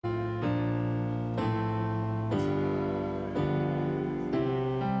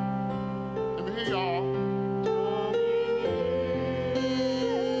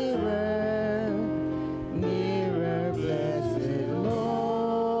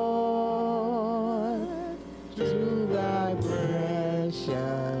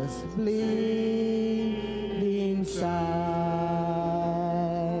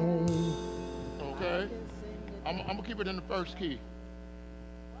gonna keep it in the first key.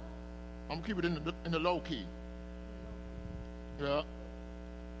 I'm gonna keep it in the low key. Yeah.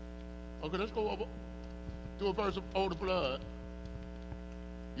 Okay, let's go over do a verse of Older Blood.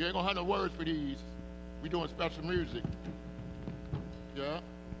 You ain't gonna have no words for these. We doing special music. Yeah.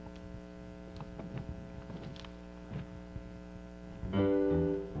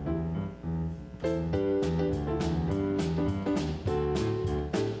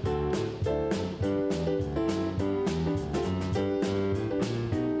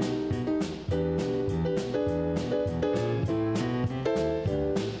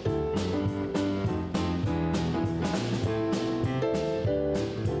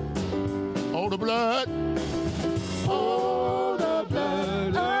 Older Blood. Oh, the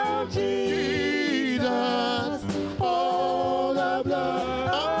blood of Jesus. Oh, the blood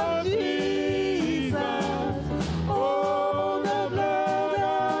of Jesus. Oh, the blood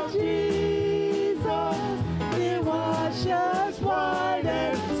of Jesus. It washes white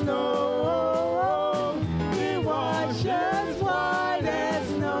as snow. It washes white as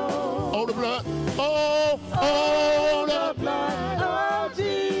snow. Older Blood. Oh, Oh, the blood of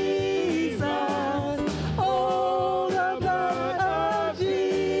Jesus. Oh, the blood of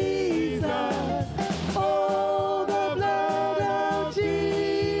Jesus. Oh, the blood of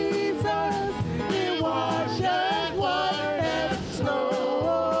Jesus. It washes white as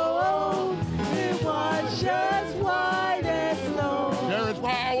snow. It washes white as snow. there is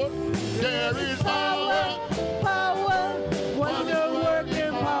power. There is power. Power, wonder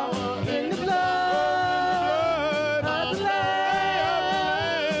working power in the blood of the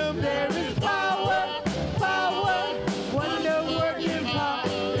Lamb. There is power, wonder working power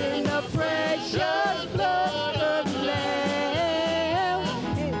in the precious blood of the Lamb.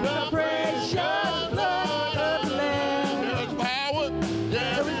 In the precious blood of the Lamb. There is power.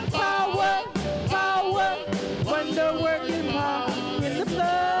 There is power, wonder working power in the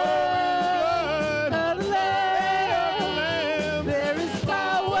blood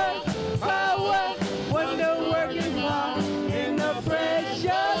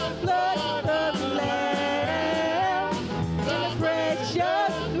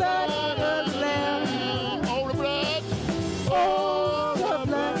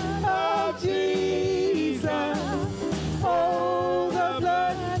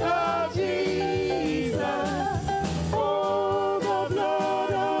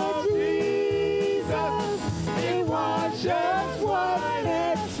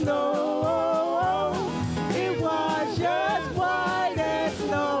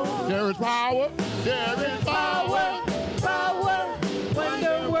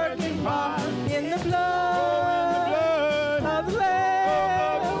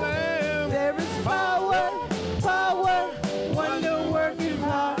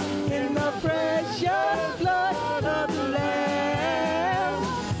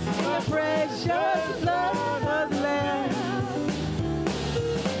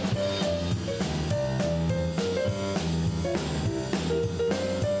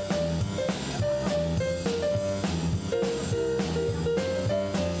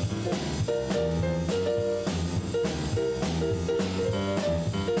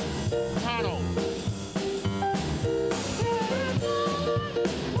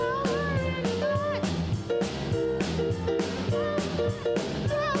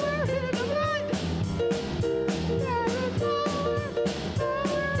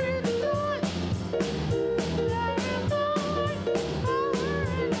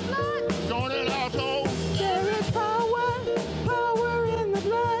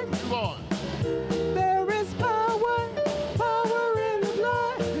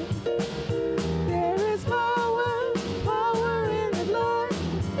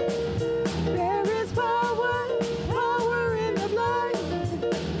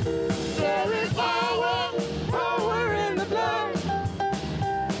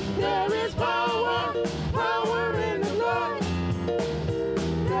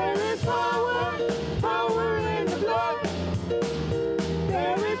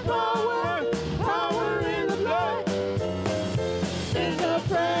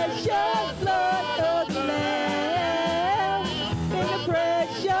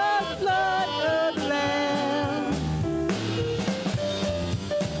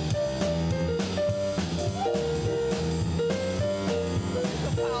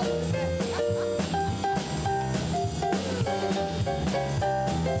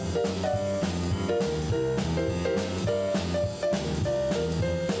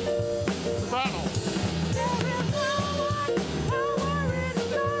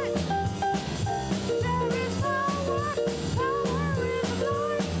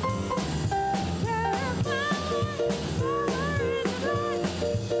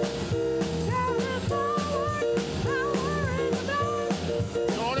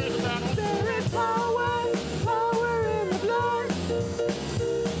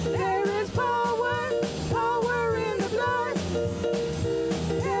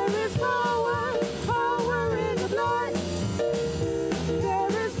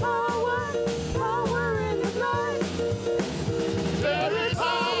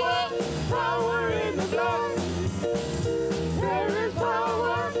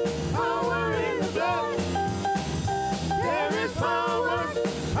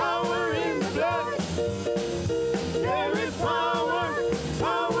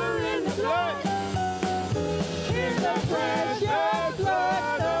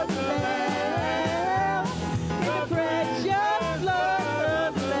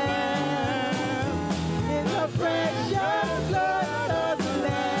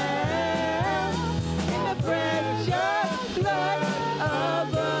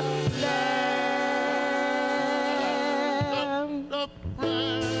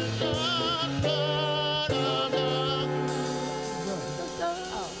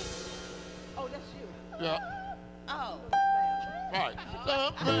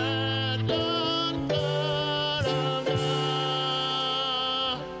precious blood of the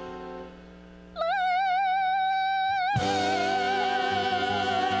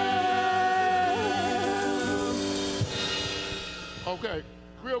Okay,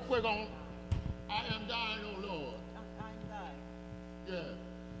 real quick on I am dying, oh Lord. I'm dying. Yeah.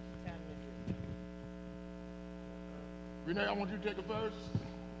 Renee, I want you to take a verse.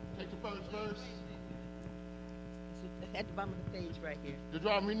 Take the first verse. It's at the bottom of the page right here. To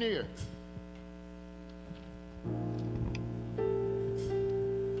draw me near.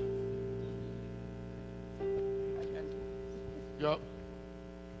 Yep.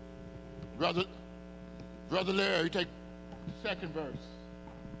 Brother Larry, take the second verse.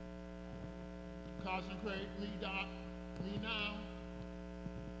 Consecrate me now.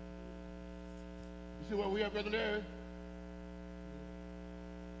 You see where we are, Brother Larry?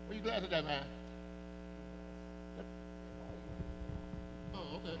 What you glad at that, man?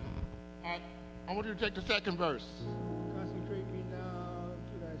 Oh, okay. All right. I want you to take the second verse. Consecrate me now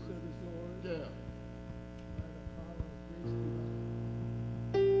to thy service, Lord. Yeah. By the power of grace divine.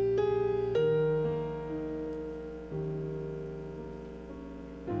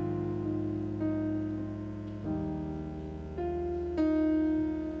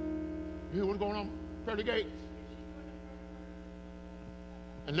 You hear what's going on? Pearly Gates.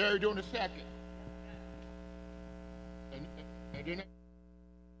 And Larry doing the second. And then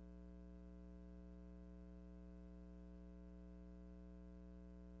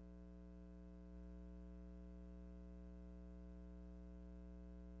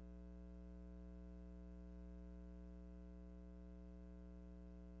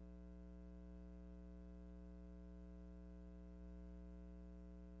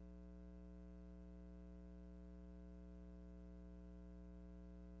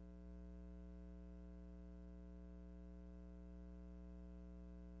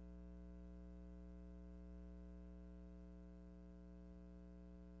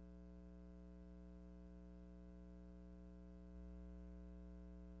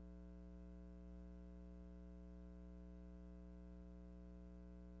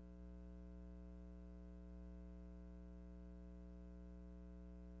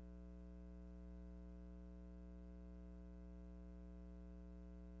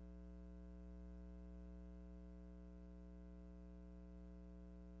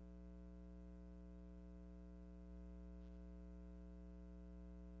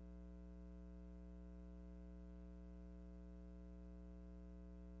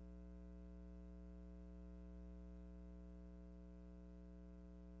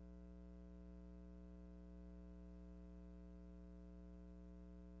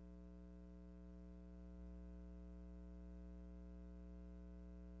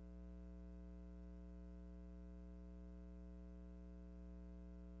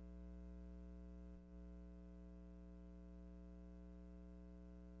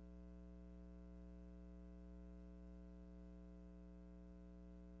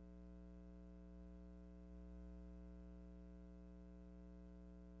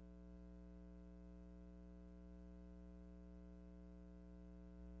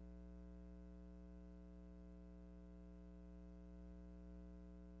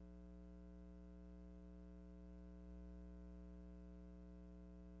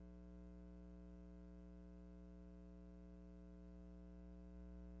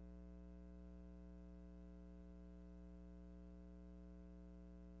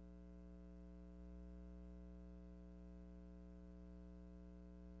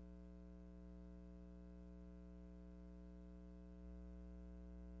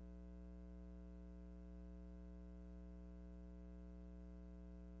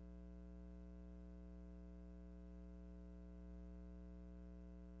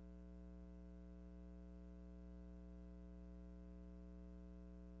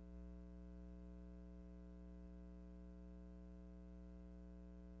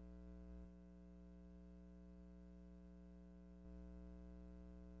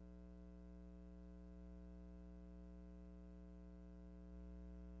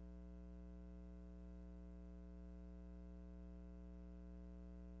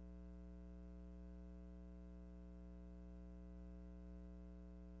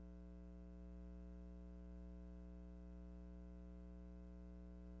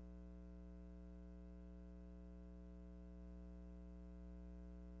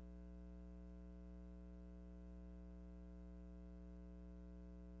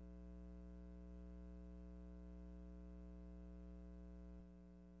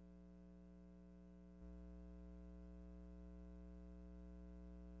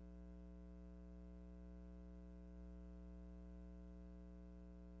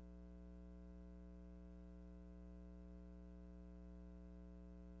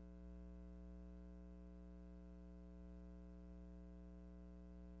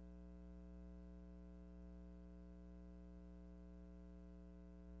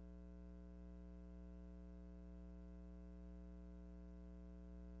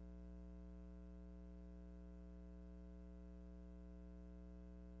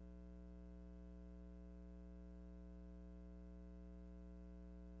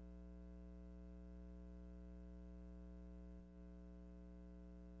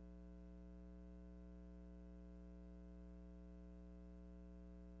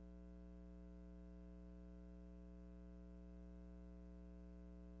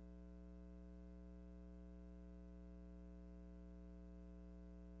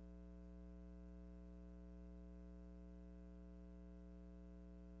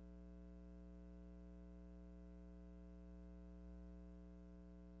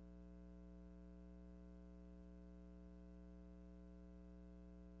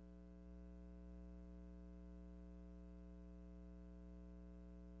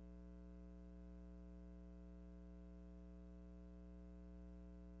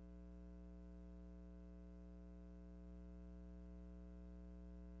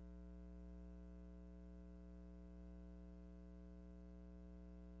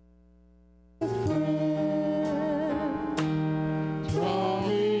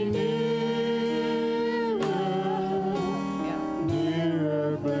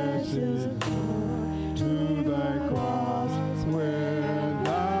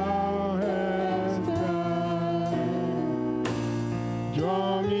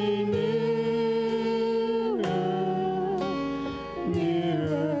Draw me nearer,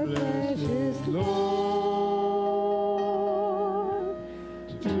 nearer, precious Lord,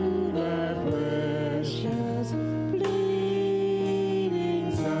 to thy precious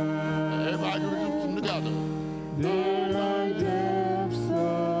bleeding side. Everybody do them together. There are depths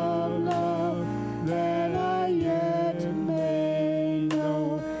of love that I yet may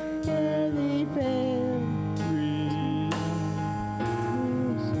know, and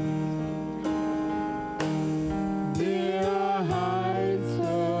there are heights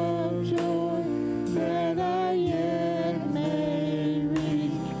of joy that I yet may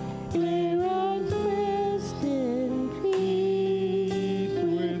reach, clear and rest in peace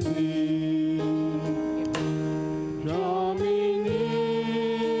with thee. Draw me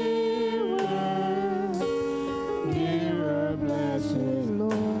nearer, nearer, blessed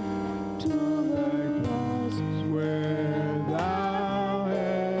Lord, to thy cross where thou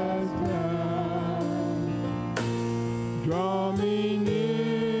hast died. Draw me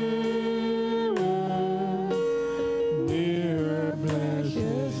nearer, nearer,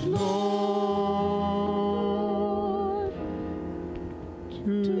 precious Lord,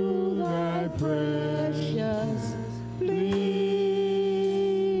 to thy precious bleeding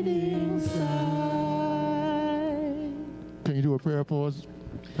side. Can you do a prayer for us,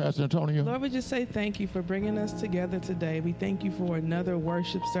 Pastor Antonio? Lord, we just say thank you for bringing us together today. We thank you for another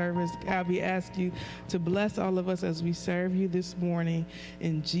worship service. God, we ask you to bless all of us as we serve you this morning.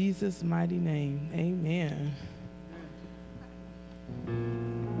 In Jesus' mighty name, amen.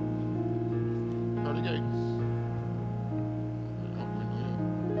 Brother Gates.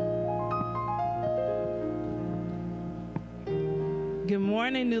 Good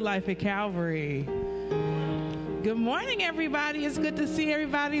morning, New Life at Calvary. Good morning, everybody. It's good to see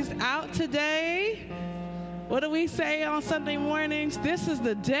everybody's out today. What do we say on Sunday mornings? This is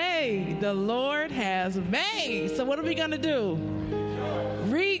the day the Lord has made. So what are we going to do?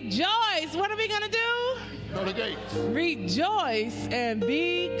 Rejoice. What are we going to do? Brother Gates. Rejoice and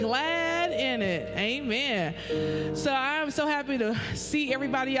be glad in it. Amen. So I'm so happy to see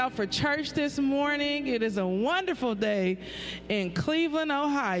everybody out for church this morning. It is a wonderful day in Cleveland,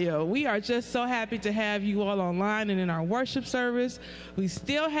 Ohio. We are just so happy to have you all online and in our worship service. We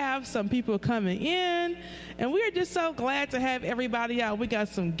still have some people coming in, and we are just so glad to have everybody out. We got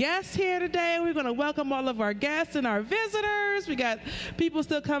some guests here today. We're going to welcome all of our guests and our visitors. We got people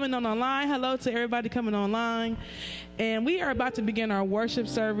still coming on online. Hello to everybody coming online. And we are about to begin our worship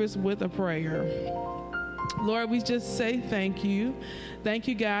service with a prayer. Lord, we just say thank you. Thank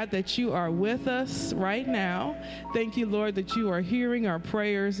you, God, that you are with us right now. Thank you, Lord, that you are hearing our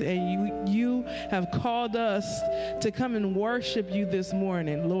prayers and you have called us to come and worship you this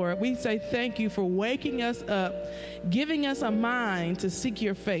morning, Lord. We say thank you for waking us up, giving us a mind to seek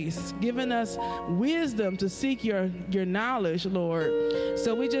your face, giving us wisdom to seek your knowledge, Lord.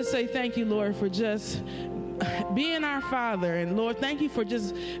 So we just say thank you, Lord, for just being our Father. And Lord, thank you for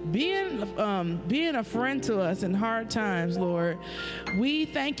just being a friend to us in hard times, Lord. We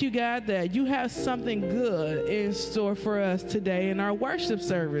thank you, God, that you have something good in store for us today in our worship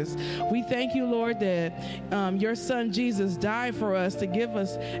service. We thank you, Lord, that your son Jesus died for us to give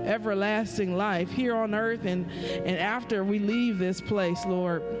us everlasting life here on earth and after we leave this place,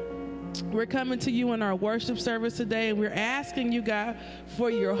 Lord. We're coming to you in our worship service today, and we're asking you, God, for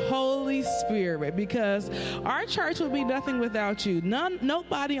your Holy Spirit, because our church would be nothing without you.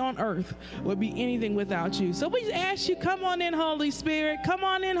 Nobody on earth would be anything without you. So we ask you, come on in, Holy Spirit. Come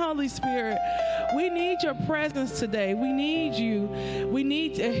on in, Holy Spirit. We need your presence today. We need you. We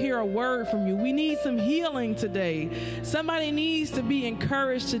need to hear a word from you. We need some healing today. Somebody needs to be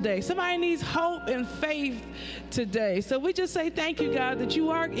encouraged today. Somebody needs hope and faith today. So we just say thank you, God, that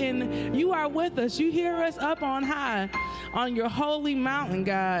you are with us. You hear us up on high on your holy mountain,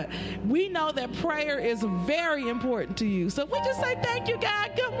 God. We know that prayer is very important to you. So we just say thank you,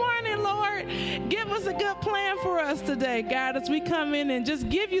 God. Good morning, Lord. Give us a good plan for us today, God, as we come in and just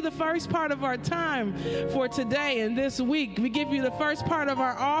give you the first part of our time for today and this week. We give you the first part of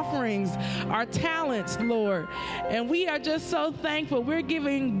our offerings, our talents, Lord. And we are just so thankful. We're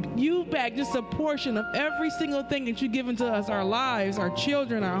giving you back just a portion of every single thing that you've given to us, our lives, our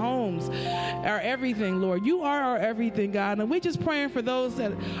children, our homes. homes, our everything, Lord. You are our everything, God. And we're just praying for those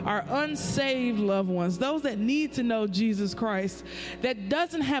that are unsaved loved ones, those that need to know Jesus Christ, that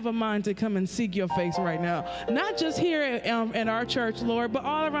doesn't have a mind to come and seek your face right now. Not just here in our church, Lord, but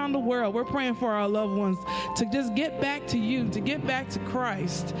all around the world. We're praying for our loved ones to just get back to you, to get back to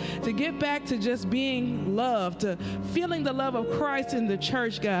Christ, to get back to just being loved, to feeling the love of Christ in the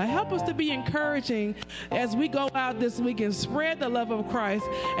church, God. Help us to be encouraging as we go out this week and spread the love of Christ.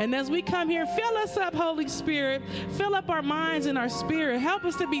 And as we come here, fill us up, Holy Spirit. Fill up our minds and our spirit. Help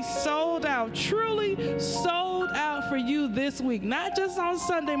us to be sold out, truly sold out for you this week. Not just on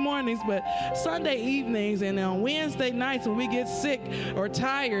Sunday mornings, but Sunday evenings and on Wednesday nights when we get sick or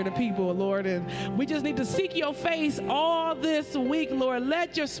tired of people, Lord. And we just need to seek your face all this week, Lord.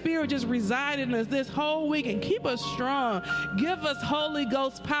 Let your spirit just reside in us this whole week and keep us strong. Give us Holy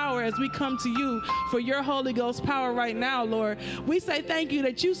Ghost power as we come to you for your Holy Ghost power right now, Lord. We say thank you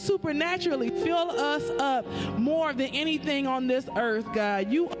that you supernaturally fill us up more than anything on this earth,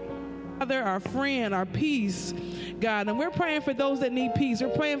 God. You Father, our friend, our peace, God. And we're praying for those that need peace. We're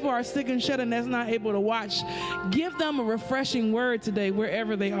praying for our sick and shut-in that's not able to watch. Give them a refreshing word today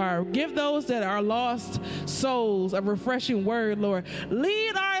wherever they are. Give those that are lost souls a refreshing word, Lord.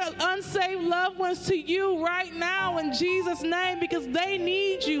 Lead our unsaved loved ones to you right now in Jesus' name, because they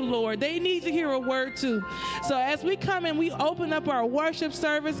need you, Lord. They need to hear a word too. So as we come and we open up our worship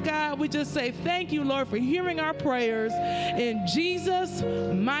service, God, we just say thank you, Lord, for hearing our prayers in Jesus'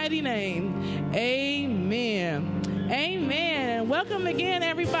 mighty name. Amen. Amen. Welcome again,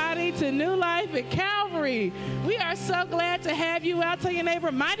 everybody, to New Life at Calvary. We are so glad to have you out. Tell your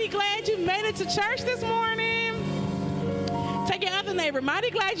neighbor, mighty glad you made it to church this morning. Tell your other neighbor,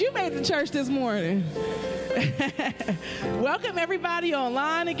 mighty glad you made it to church this morning. Welcome everybody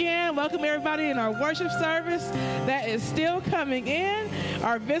online again. Welcome everybody in our worship service that is still coming in.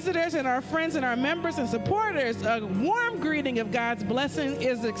 Our visitors and our friends and our members and supporters, a warm greeting of God's blessing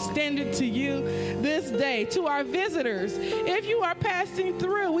is extended to you this day. To our visitors, if you are passing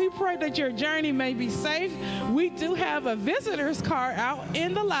through, we pray that your journey may be safe. We do have a visitor's card out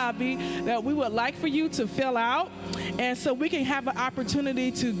in the lobby that we would like for you to fill out, and so we can have an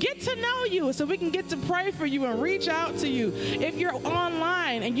opportunity to get to know you, so we can get to pray for you and reach out to you. If you're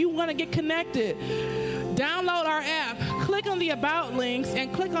online and you want to get connected, download our app, click on the About links,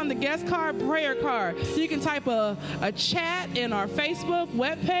 and click on the guest card, prayer card. You can type a chat in our Facebook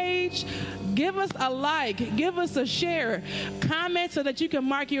webpage. Give us a like, give us a share, comment so that you can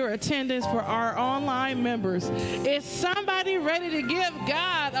mark your attendance for our online members. Is somebody ready to give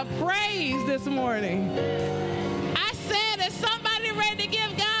God a praise this morning? I said, is somebody ready to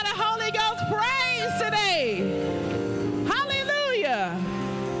give God a Holy Ghost praise today? Hallelujah.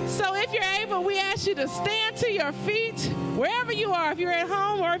 So if you're able, we ask you to stand to your feet wherever you are, if you're at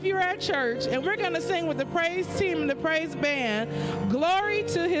home or if you're at church, and we're going to sing with the praise team and the praise band, Glory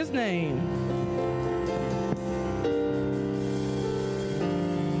to His Name.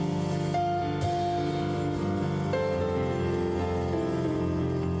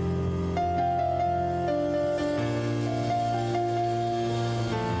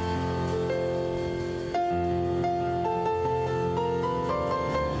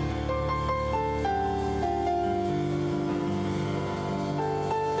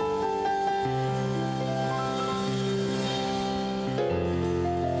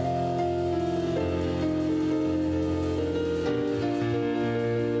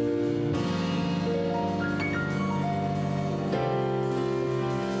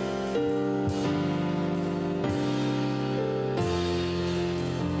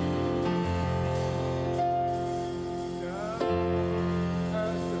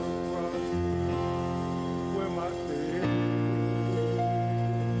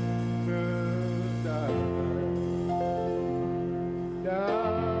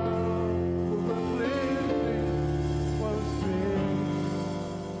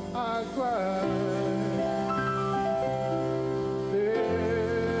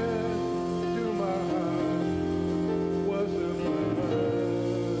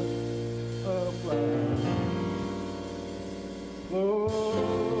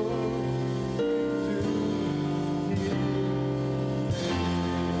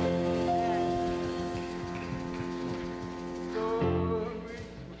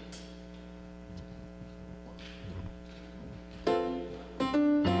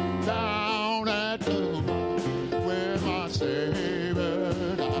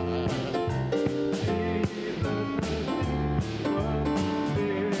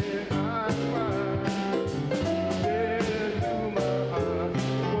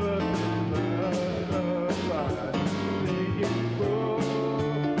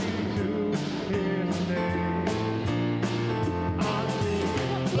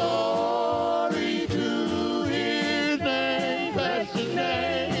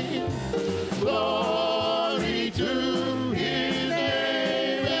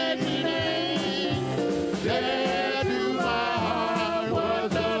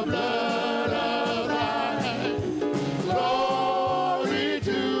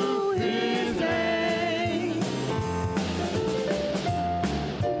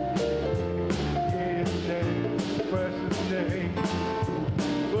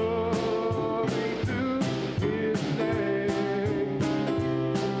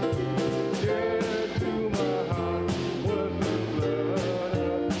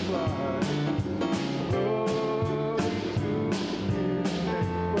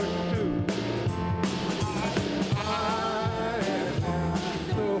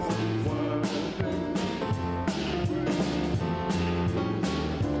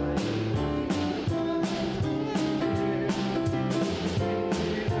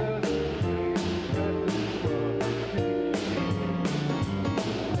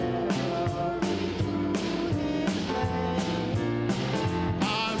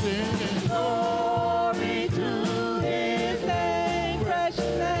 singing Glory to his name,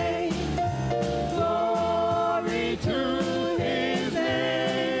 precious name. Glory to his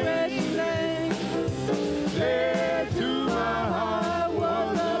name, precious name. There to my heart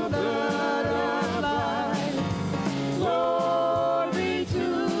was the blood of life. Glory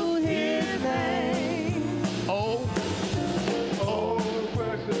to his name. oh, Oh,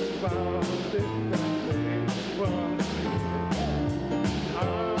 precious fountain that saves from sin.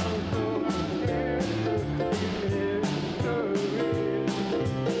 I'm so content in history.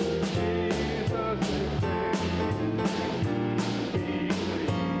 Jesus is saving me free.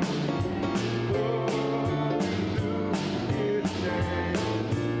 Glory to his name.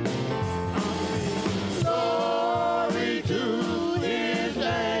 glory to his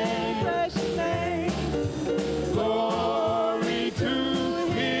name. Precious name. Glory to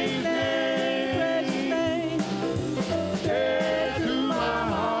his name, precious name. There to my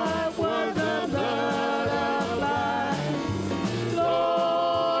heart was the blood of life.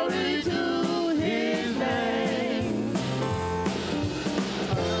 Glory to his name.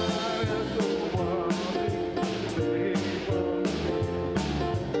 I am so wanting to save from sin.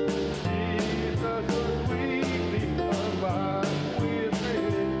 Jesus was sweetly alive with me.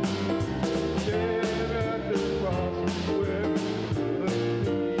 Dead at the cross where the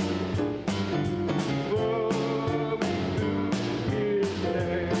sea. Glory to his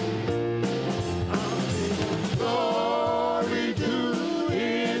name. I'm singing Glory to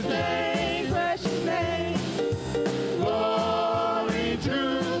his name. Precious name. Glory to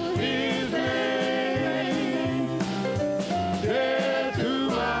his name. There to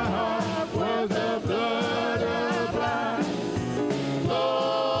my heart was the blood of life.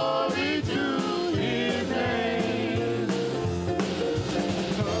 Glory to his name.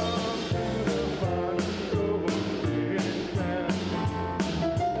 come to the Father, so his man.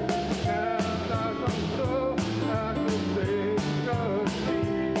 Cast out my soul at the Savior's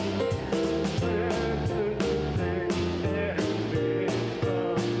feet. Blessed to save and live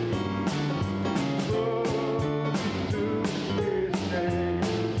from me. Glory to his name.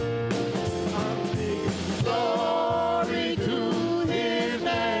 I'm singing Glory to his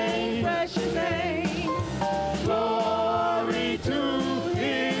name. Precious name. Glory to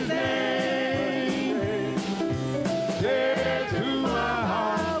his name. There to my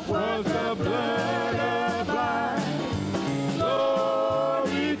heart was the blood of life.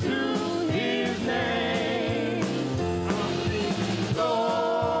 Glory to his name.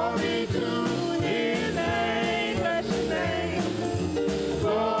 Glory to his name. Precious name.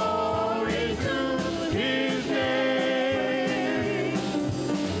 Glory to his name.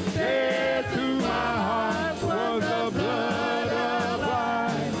 There to my heart was the blood of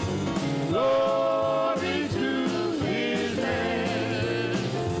life. Glory to his name.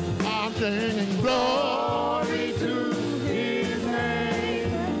 I'm singing glory to his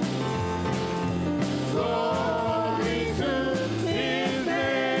name. Glory to his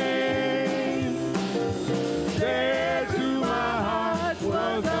name. There to my heart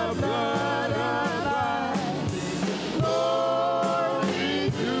was the blood of life.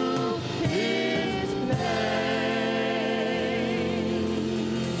 Glory to his name.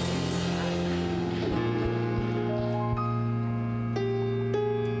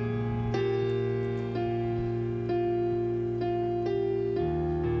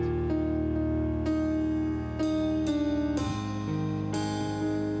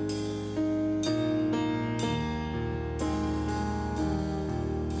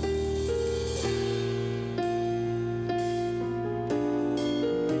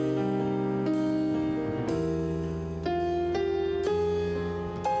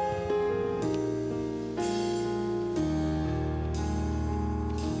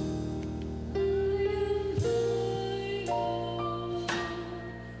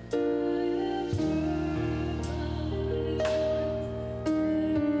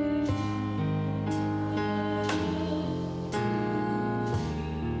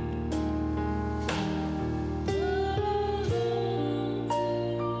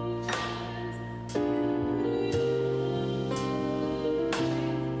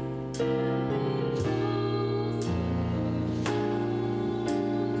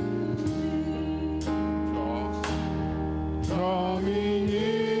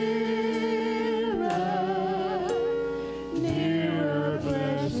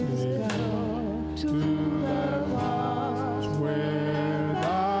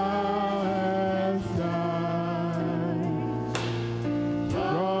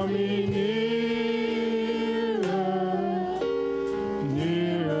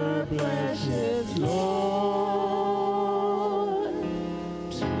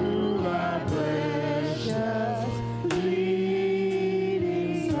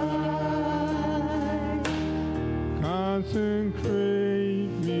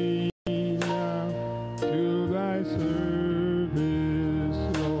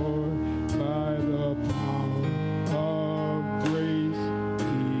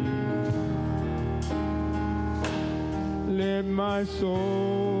 my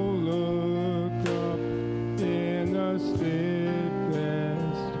soul look up in a steadfast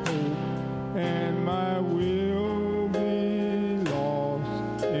hope, and my will be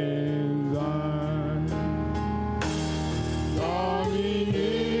lost in thine. Draw me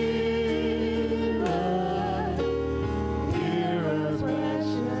nearer, nearer,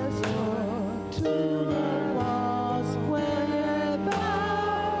 precious Lord, to the cross where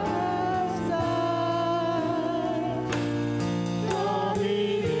thou hast died. Draw me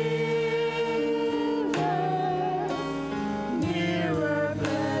nearer, nearer,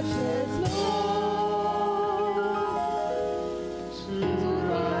 precious Lord, to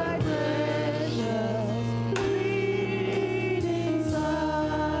thy precious bleeding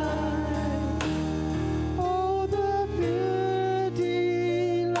side. Oh, the pure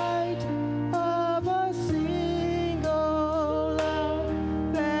delight of a single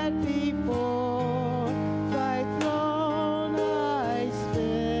love, that before thy throne I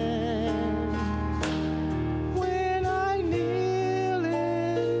spend. When I kneel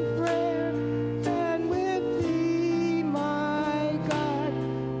in prayer, and with thee, my God,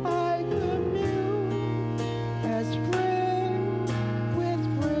 I commune as friend with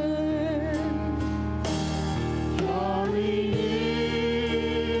friend. Draw me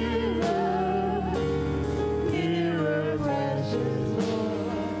nearer, precious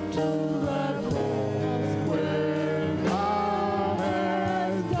Lord, to the cross where thou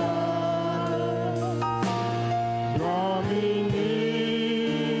hast died. Draw me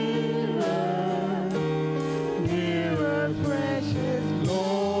nearer, precious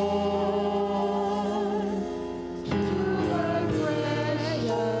Lord, to thy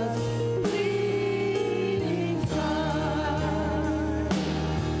precious bleeding side.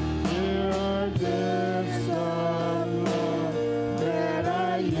 There are depths of love that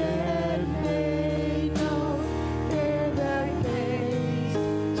I yet may know, ere thy face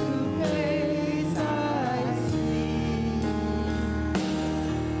to face I see.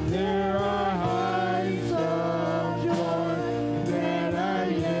 There are heights of joy that I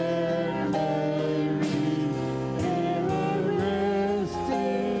yet may reach, ere I rest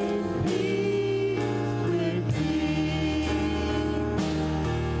in peace with thee.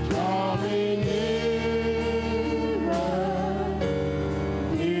 Draw me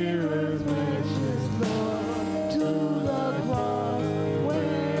nearer, precious Lord, to the cross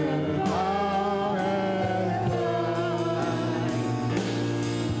where thou hast died.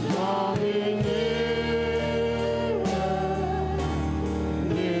 Draw me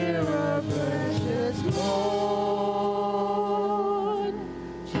nearer, precious Lord,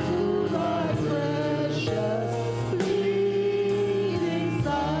 to thy precious bleeding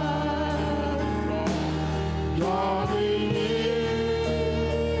side. Draw me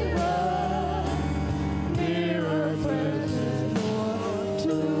nearer, precious Lord,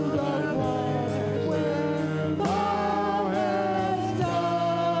 to the cross where thou hast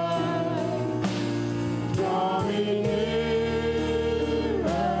died. Draw me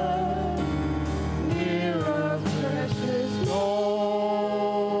nearer, precious Lord,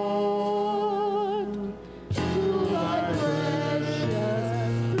 to thy precious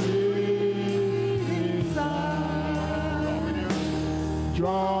bleeding side.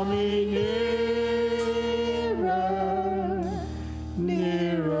 Draw me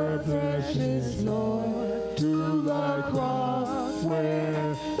nearer, precious Lord, to the cross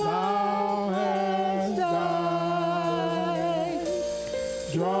where thou hast died.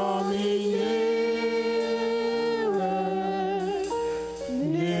 Draw me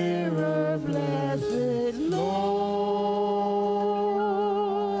nearer, blessed Lord,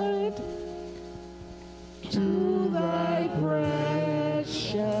 to thy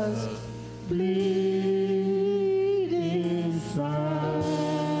precious bleeding side.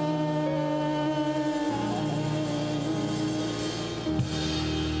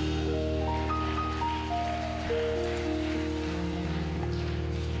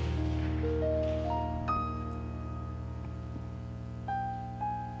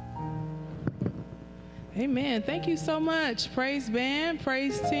 Amen. Thank you so much, praise band,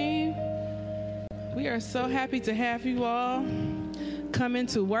 praise team. We are so happy to have you all come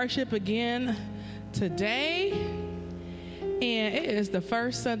into worship again today. And it is the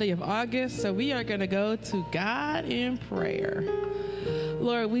first Sunday of August, so we are going to go to God in prayer.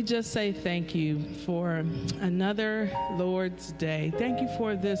 Lord, we just say thank you for another Lord's Day. Thank you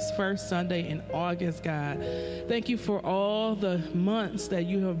for this first Sunday in August, God. Thank you for all the months that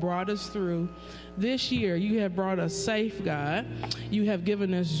you have brought us through. This year, you have brought us safe, God. You have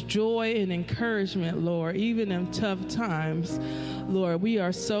given us joy and encouragement, Lord, even in tough times. Lord, we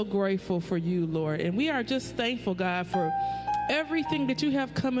are so grateful for you, Lord. And we are just thankful, God, for everything that you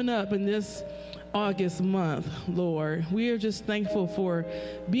have coming up in this August month, Lord. We are just thankful for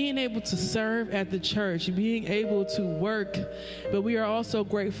being able to serve at the church, being able to work, but we are also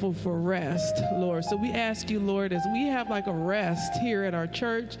grateful for rest, Lord. So we ask you, Lord, as we have like a rest here at our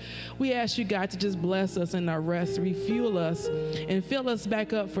church, we ask you, God, to just bless us in our rest, refuel us, and fill us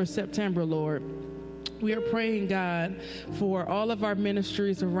back up for September, Lord. We are praying, God, for all of our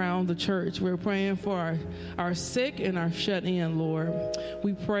ministries around the church. We're praying for our sick and our shut in, Lord.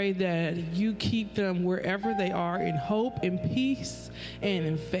 We pray that you keep them wherever they are in hope, in peace, and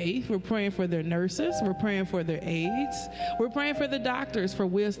in faith. We're praying for their nurses. We're praying for their aides. We're praying for the doctors for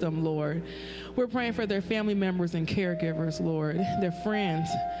wisdom, Lord. We're praying for their family members and caregivers, Lord, their friends.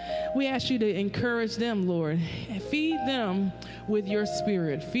 We ask you to encourage them, Lord. Feed them with your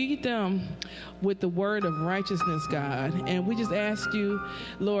spirit. Feed them with the word of righteousness, God. And we just ask you,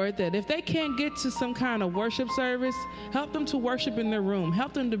 Lord, that if they can't get to some kind of worship service, help them to worship in their room.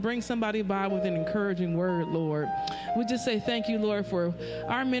 Help them to bring somebody by with an encouraging word, Lord. We just say thank you, Lord, for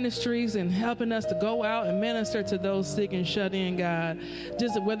our ministries and helping us to go out and minister to those sick and shut in, God.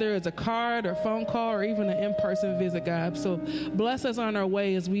 Just whether it's a card or phone call or even an in-person visit, God. So bless us on our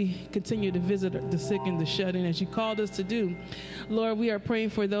way as we continue to visit the sick and the shut in as you called us to do. Lord, we are praying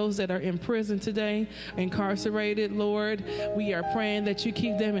for those that are in prison today, incarcerated, Lord. We are praying that you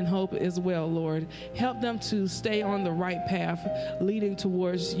keep them in hope as well, Lord. Help them to stay on the right path leading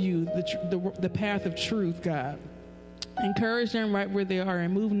towards you, the path of truth, God. Encourage them right where they are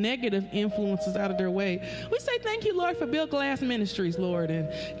and move negative influences out of their way. We say thank you, Lord, for Bill Glass Ministries, Lord,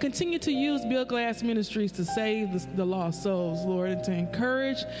 and continue to use Bill Glass Ministries to save the lost souls, Lord, and to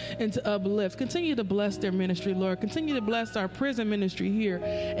encourage and to uplift. Continue to bless their ministry, Lord. Continue to bless our prison ministry here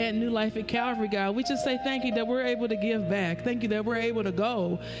at New Life at Calvary, God. We just say thank you that we're able to give back. Thank you that we're able to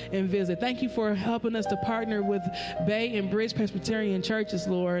go and visit. Thank you for helping us to partner with Bay and Bridge Presbyterian churches,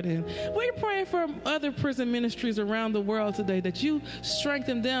 Lord. And we're praying for other prison ministries around the world today, that you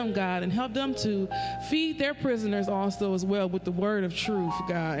strengthen them, God, and help them to feed their prisoners also as well with the word of truth,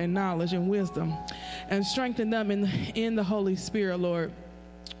 God, and knowledge and wisdom, and strengthen them in the Holy Spirit, Lord.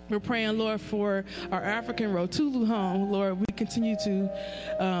 We're praying, Lord, for our African Rotulu home. Lord, we continue to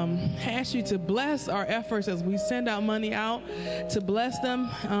ask you to bless our efforts as we send out money out, to bless them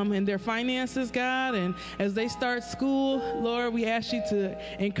in their finances, God. And as they start school, Lord, we ask you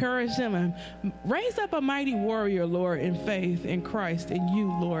to encourage them and raise up a mighty warrior, Lord, in faith in Christ and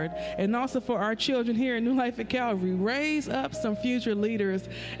you, Lord. And also for our children here in New Life at Calvary, raise up some future leaders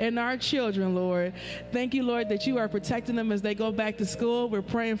in our children, Lord. Thank you, Lord, that you are protecting them as they go back to school. We're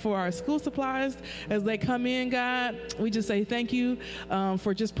praying for our school supplies as they come in, God. We just say thank you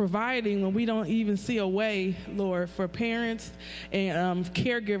for just providing when we don't even see a way, Lord, for parents and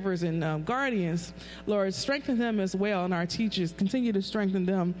caregivers and guardians. Lord, strengthen them as well, and our teachers. Continue to strengthen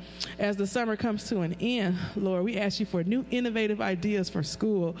them as the summer comes to an end. Lord, we ask you for new innovative ideas for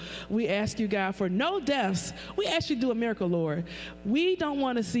school. We ask you, God, for no deaths. We ask you to do a miracle, Lord. We don't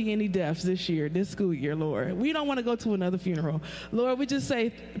want to see any deaths this school year, Lord. We don't want to go to another funeral. Lord, we just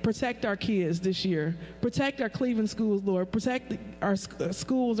say protect our kids this year. Protect our Cleveland schools, Lord. Protect our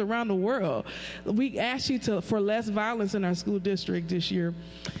schools around the world. We ask you for less violence in our school district this year,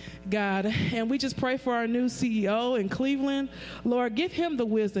 God. And we just pray for our new CEO in Cleveland. Lord, give him the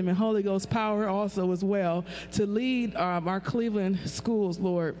wisdom and Holy Ghost power also as well to lead our Cleveland schools,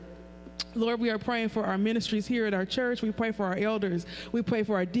 Lord. Lord, we are praying for our ministries here at our church. We pray for our elders. We pray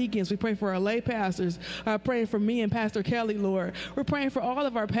for our deacons. We pray for our lay pastors. Praying for me and Pastor Kelly, Lord. We're praying for all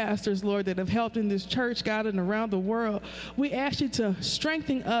of our pastors, Lord, that have helped in this church, God, and around the world. We ask you to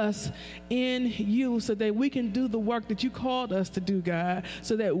strengthen us in you so that we can do the work that you called us to do, God,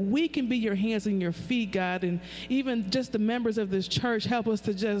 so that we can be your hands and your feet, God, and even just the members of this church, help us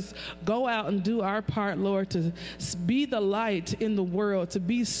to just go out and do our part, Lord, to be the light in the world, to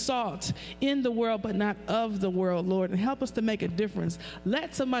be salt in the world, but not of the world, Lord, and help us to make a difference.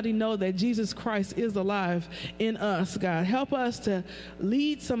 Let somebody know that Jesus Christ is alive in us, God. Help us to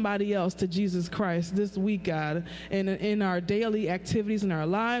lead somebody else to Jesus Christ this week, God, and in our daily activities in our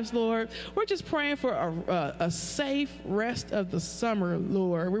lives, Lord. We're just praying for a safe rest of the summer,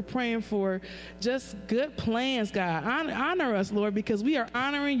 Lord. We're praying for just good plans, God. Honor us, Lord, because we are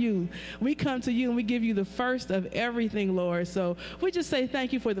honoring you. We come to you and we give you the first of everything, Lord. So we just say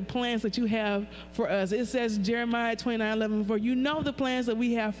thank you for the plans that you have for us. It says Jeremiah 29:11, for you know the plans that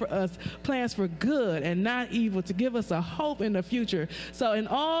we have for us, plans for good and not evil, to give us a hope in the future. So in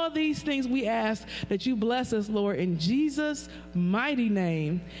all these things we ask that you bless us, Lord, in Jesus' mighty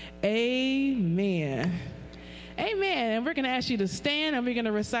name. Amen. Amen. And we're going to ask you to stand and we're going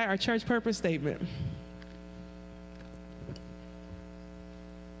to recite our church purpose statement.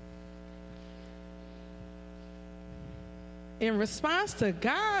 In response to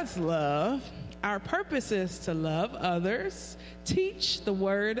God's love, our purpose is to love others, teach the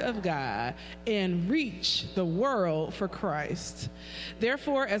word of God, and reach the world for Christ.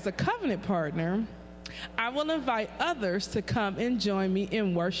 Therefore, as a covenant partner, I will invite others to come and join me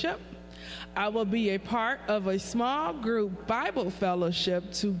in worship. I will be a part of a small group Bible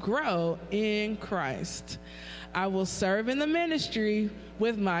fellowship to grow in Christ. I will serve in the ministry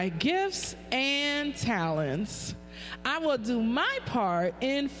with my gifts and talents. I will do my part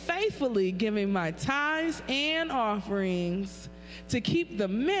in faithfully giving my tithes and offerings to keep the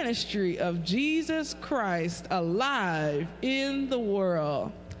ministry of Jesus Christ alive in the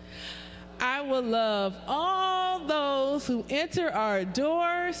world. I will love all those who enter our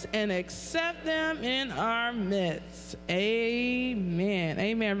doors and accept them in our midst. Amen.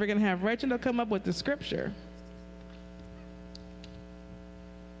 Amen. We're going to have Reginald come up with the scripture.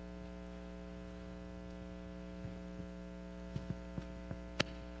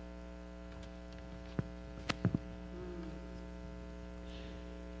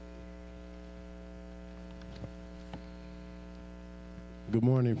 Good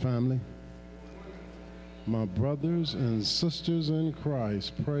morning, family. My brothers and sisters in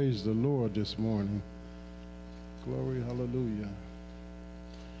Christ, praise the Lord this morning. Glory, hallelujah.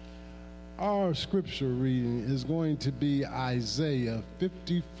 Our scripture reading is going to be Isaiah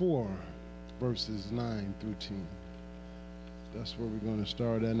 54, verses 9 through 10. That's where we're going to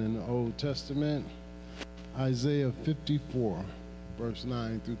start at in the Old Testament. Isaiah 54, verse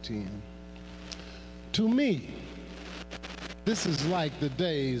 9 through 10. To me, this is like the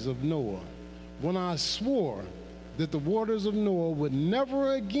days of Noah, when I swore that the waters of Noah would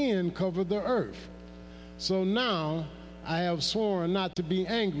never again cover the earth. So now I have sworn not to be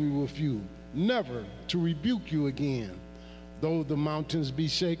angry with you, never to rebuke you again. Though the mountains be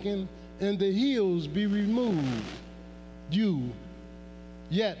shaken and the hills be removed,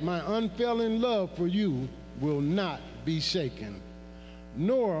 yet my unfailing love for you will not be shaken,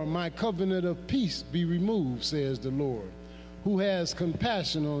 nor my covenant of peace be removed, says the Lord, who has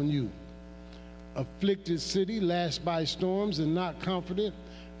compassion on you. Afflicted city, lashed by storms and not comforted,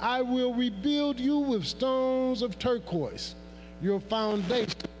 I will rebuild you with stones of turquoise, your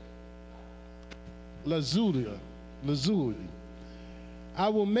foundation lazuli. I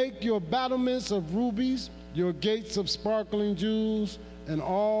will make your battlements of rubies, your gates of sparkling jewels, and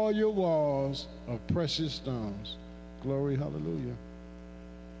all your walls of precious stones. Glory, hallelujah.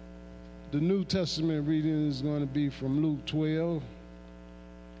 The New Testament reading is going to be from Luke 12,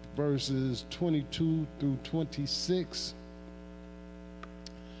 verses 22 through 26.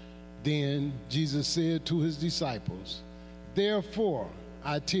 Then Jesus said to his disciples, therefore,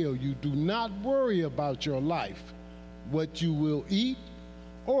 I tell you, do not worry about your life, what you will eat,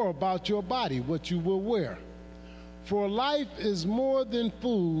 or about your body, what you will wear. For life is more than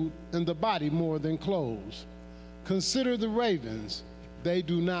food, and the body more than clothes. Consider the ravens. They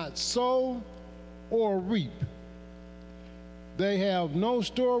do not sow or reap. They have no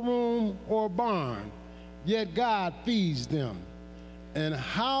storeroom or barn, yet God feeds them. And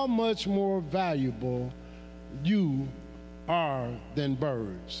how much more valuable you are than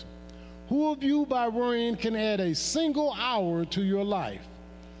birds. Who of you by worrying can add a single hour to your life?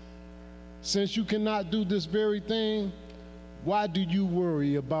 Since you cannot do this very thing, why do you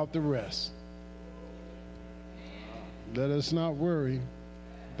worry about the rest? Let us not worry.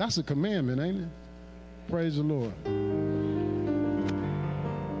 That's a commandment, ain't it? Praise the Lord.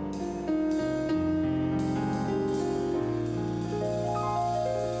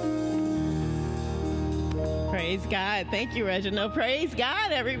 Praise God. Thank you, Reginald. Praise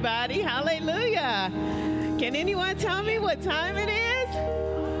God, everybody. Hallelujah. Can anyone tell me what time it is?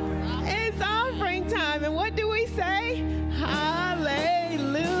 It's offering time. And what do we say?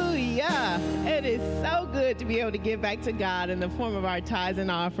 Hallelujah. It is so good to be able to give back to God in the form of our tithes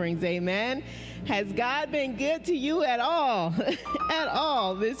and offerings. Amen. Has God been good to you at all? At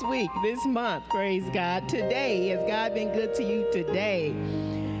all this week, this month? Praise God. Today, has God been good to you today?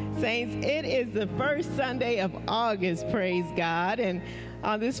 Saints, it is the first Sunday of August, praise God. And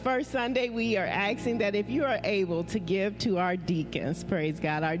on this first Sunday, we are asking that if you are able to give to our deacons, praise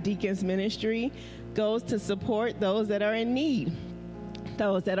God. Our deacons ministry goes to support those that are in need,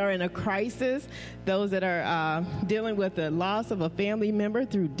 those that are in a crisis, those that are dealing with the loss of a family member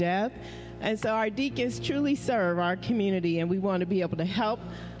through death. And so our deacons truly serve our community, and we want to be able to help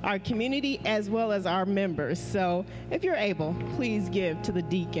our community as well as our members. So if you're able, please give to the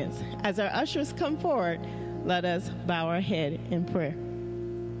deacons. As our ushers come forward, let us bow our head in prayer.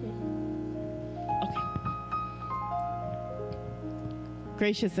 Okay.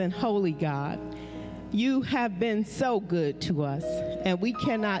 Gracious and holy God, You have been so good to us, and we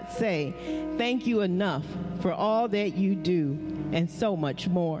cannot say thank you enough for all that you do and so much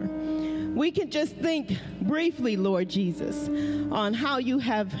more. We can just think briefly, Lord Jesus, on how you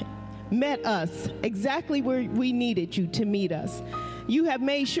have met us exactly where we needed you to meet us. You have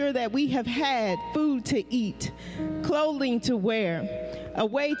made sure that we have had food to eat, clothing to wear, a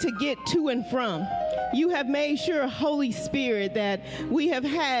way to get to and from. You have made sure, Holy Spirit, that we have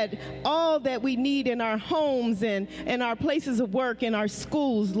had all that we need in our homes and our places of work, in our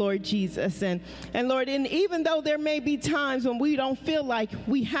schools, Lord Jesus. And Lord, and even though there may be times when we don't feel like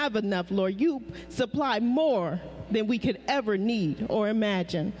we have enough, Lord, you supply more than we could ever need or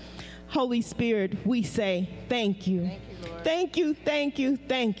imagine. Holy Spirit, we say thank you. Thank you, thank you,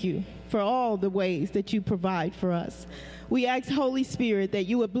 thank you for all the ways that you provide for us. We ask, Holy Spirit, that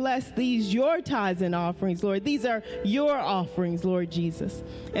you would bless these, your tithes and offerings, Lord. These are your offerings, Lord Jesus.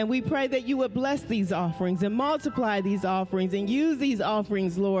 And we pray that you would bless these offerings and multiply these offerings and use these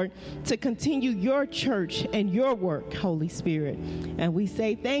offerings, Lord, to continue your church and your work, Holy Spirit. And we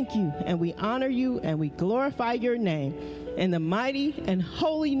say thank you, and we honor you, and we glorify your name. In the mighty and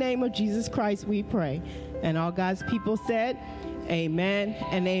holy name of Jesus Christ, we pray. And all God's people said, amen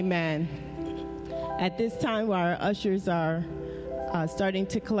and amen. At this time, while our ushers are starting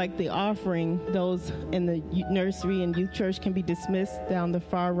to collect the offering, those in the nursery and youth church can be dismissed down the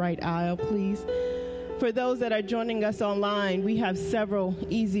far right aisle, please. For those that are joining us online, we have several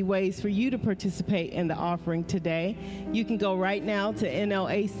easy ways for you to participate in the offering today. You can go right now to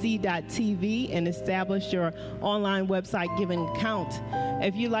nlac.tv and establish your online website giving account.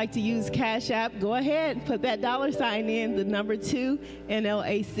 If you'd like to use Cash App, go ahead, put that $sign in, the number 2,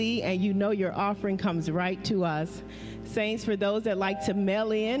 NLAC, and you know your offering comes right to us. Saints, for those that like to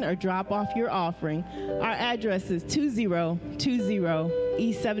mail in or drop off your offering, our address is 2020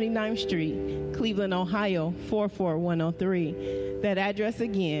 East 79th Street, Cleveland, Ohio, 44103. That address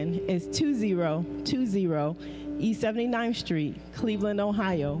again is 2020 East 79th Street, Cleveland,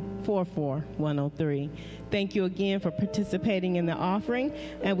 Ohio, 44103. Thank you again for participating in the offering,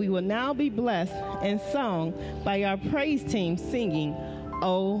 and we will now be blessed and sung by our praise team singing,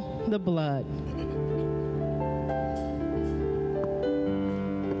 "Oh, the Blood."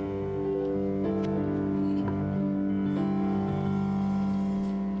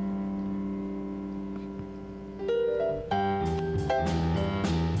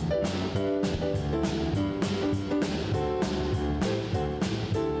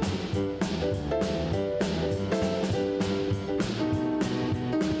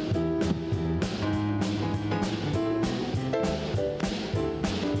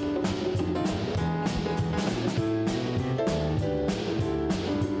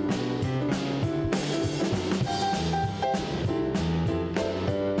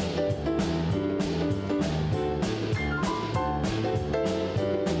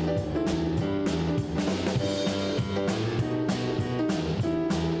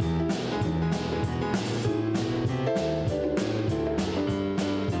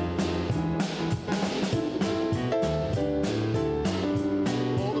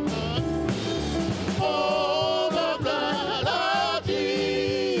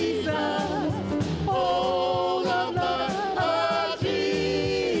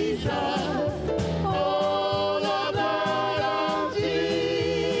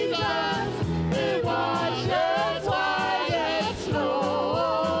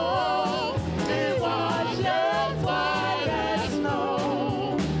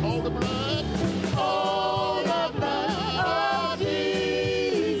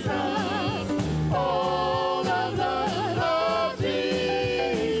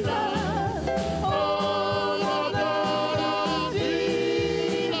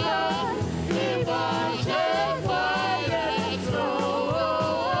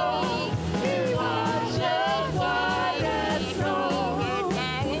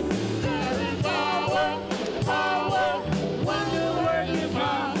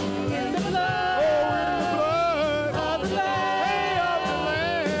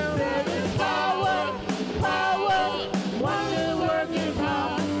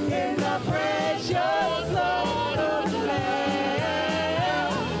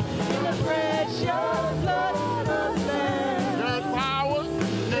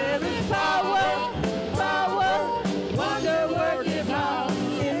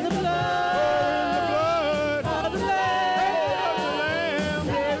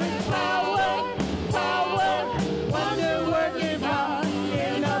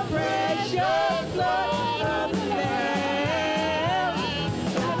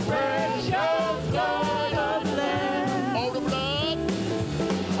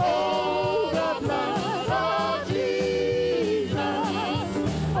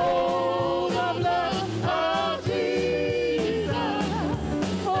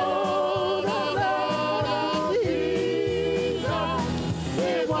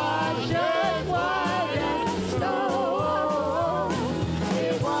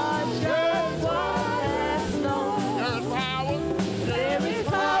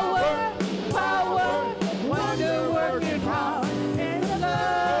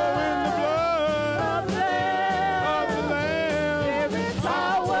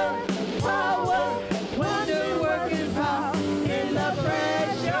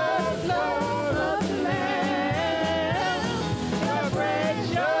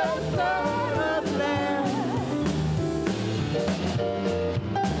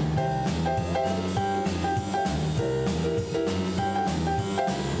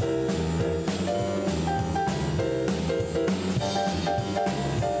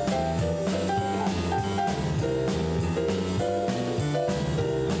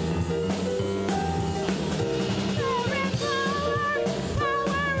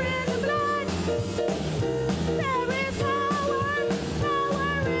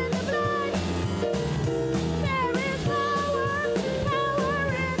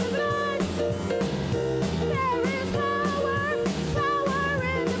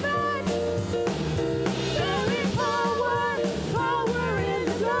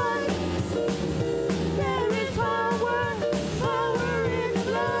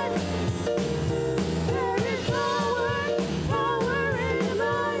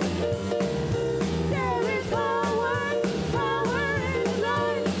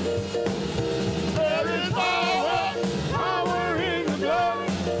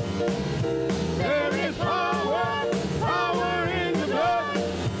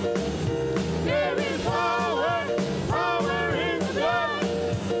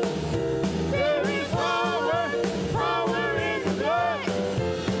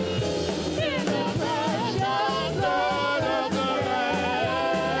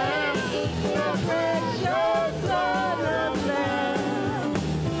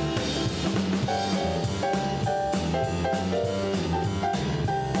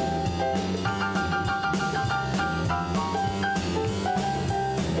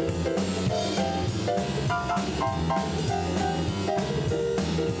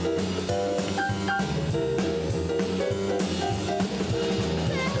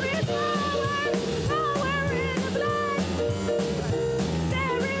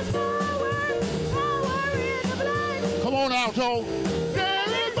 alto. There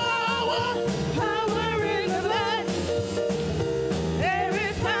is power. Power in the blood. There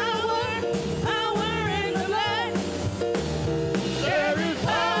is power. Power in the blood. There is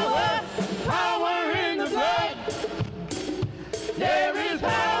power. Power in the blood. There is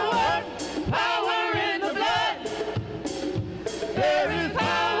power. Power in the blood. There is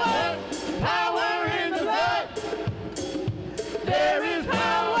power. Power in the blood. There is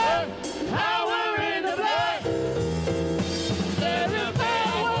power. Power in the blood. There is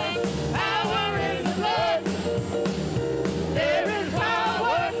power. Power in the blood. There is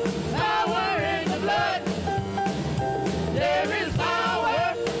power. Power in the blood. There is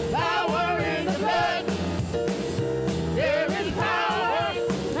power. Power in the blood. There is power.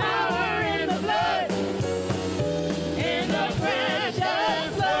 Power in the blood. In the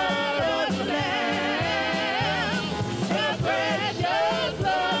precious blood of the Lamb. The precious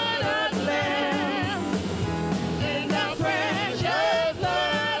blood of the Lamb. In the precious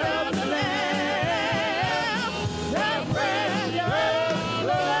blood of the Lamb. The precious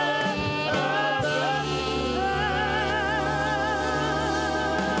blood of the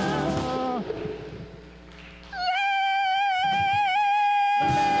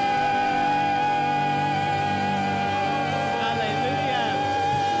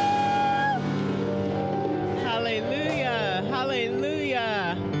Hallelujah.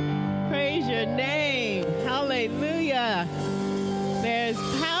 Hallelujah. Praise your name. Hallelujah. There's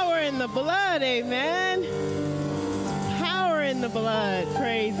power in the blood. Amen. Power in the blood.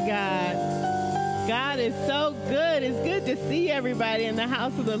 Praise God. God is so good. It's good to see everybody in the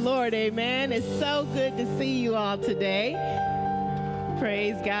house of the Lord. Amen. It's so good to see you all today.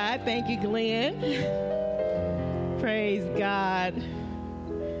 Praise God. Thank you, Glenn. Praise God.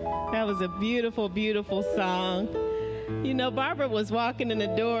 That was a beautiful, beautiful song. You know, Barbara was walking in the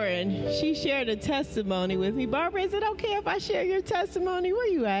door and she shared a testimony with me. Barbara, is it okay if I share your testimony? Where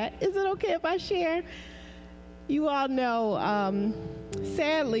you at? Is it okay if I share? You all know,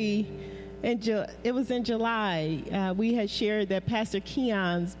 sadly, it was in July, we had shared that Pastor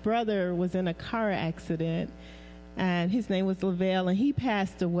Keon's brother was in a car accident, and his name was Lavelle, and he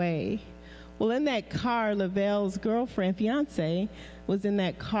passed away. Well, in that car, Lavelle's girlfriend, fiance, was in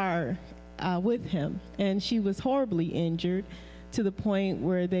that car with him, and she was horribly injured to the point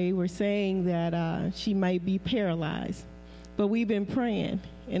where they were saying that she might be paralyzed. But we've been praying,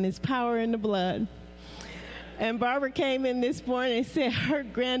 and it's power in the blood. And Barbara came in this morning and said her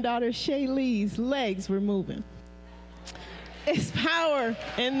granddaughter Shaylee's legs were moving. It's power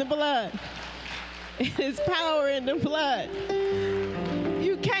in the blood. It is power in the blood.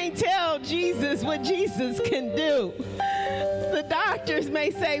 You can't tell Jesus what Jesus can do. The doctors may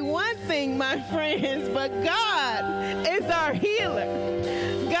say one thing, my friends, but God is our healer.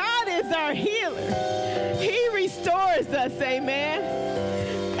 God is our healer. He restores us, amen.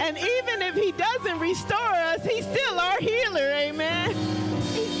 And even if he doesn't restore us, he's still our healer, amen.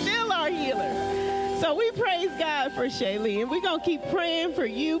 He's still our healer. So we praise God for Shaylee, and we're going to keep praying for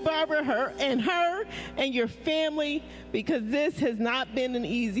you, Barbara, her and your family, because this has not been an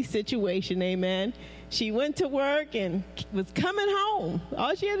easy situation, amen. She went to work and was coming home.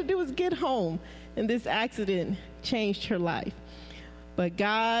 All she had to do was get home, and this accident changed her life. But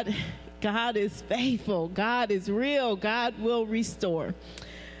God is faithful. God is real. God will restore.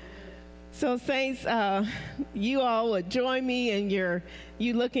 So, saints, you all would join me, and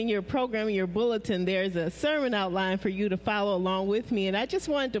you look in your program, in your bulletin, there's a sermon outline for you to follow along with me. And I just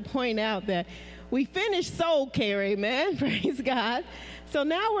wanted to point out that we finished soul care, amen, praise God. So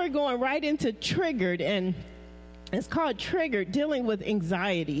now we're going right into Triggered, and it's called Triggered, dealing with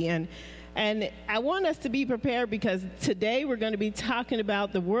anxiety. And I want us to be prepared, because today we're going to be talking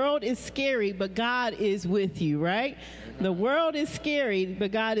about the world is scary, but God is with you, right? The world is scary,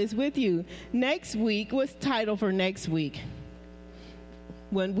 but God is with you. Next week, what's the title for next week?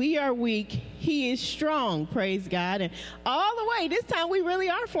 When we are weak, he is strong, praise God. And all the way, this time we really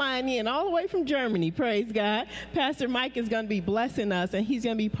are flying in, all the way from Germany, praise God. Pastor Mike is going to be blessing us, and he's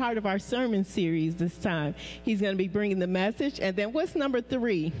going to be part of our sermon series this time. He's going to be bringing the message. And then what's number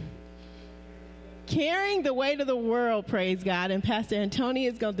 3? Carrying the weight of the world, praise God. And Pastor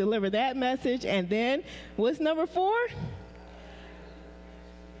Antonio is going to deliver that message. And then what's number 4?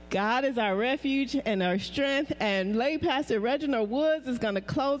 God is our refuge and our strength. And lay Pastor Reginald Woods is going to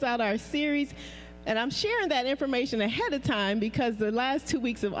close out our series. And I'm sharing that information ahead of time because the last 2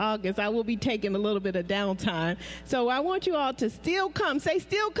 weeks of August, I will be taking a little bit of downtime. So I want you all to still come. Say,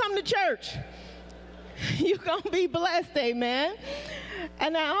 still come to church. You're going to be blessed, amen.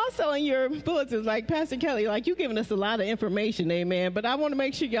 And now also in your bulletins, like Pastor Kelly, like you giving us a lot of information, amen. But I want to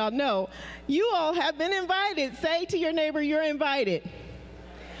make sure y'all know, you all have been invited. Say to your neighbor, you're invited.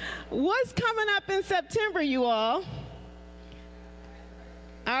 What's coming up in September, you all?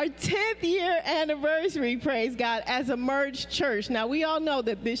 Our 10th year anniversary, praise God, as a merged church. Now, we all know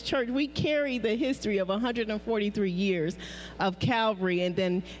that this church, we carry the history of 143 years of Calvary, and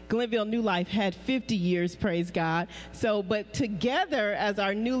then Glenville New Life had 50 years, praise God. So, but together as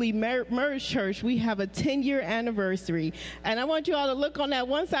our newly merged church, we have a 10-year anniversary. And I want you all to look on that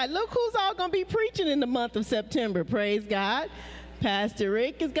one side. Look who's all going to be preaching in the month of September, praise God. Pastor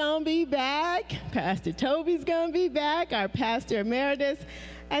Rick is going to be back. Pastor Toby's going to be back, our pastor emeritus.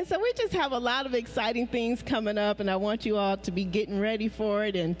 And so we just have a lot of exciting things coming up, and I want you all to be getting ready for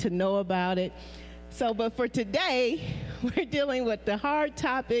it and to know about it. So, but for today, we're dealing with the hard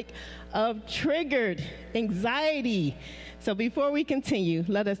topic of triggered anxiety. So before we continue,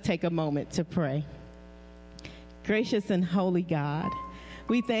 let us take a moment to pray. Gracious and holy God,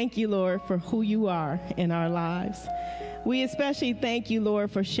 we thank you, Lord, for who you are in our lives. We especially thank you,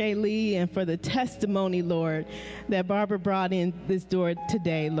 Lord, for Shaylee and for the testimony, Lord, that Barbara brought in this door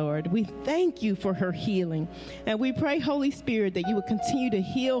today, Lord. We thank you for her healing. And we pray, Holy Spirit, that you would continue to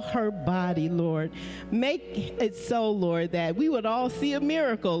heal her body, Lord. Make it so, Lord, that we would all see a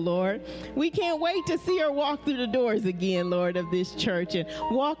miracle, Lord. We can't wait to see her walk through the doors again, Lord, of this church and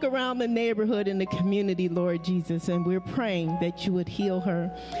walk around the neighborhood and the community, Lord Jesus. And we're praying that you would heal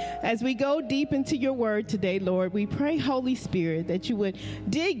her. As we go deep into your word today, Lord, we pray, Holy Spirit, that you would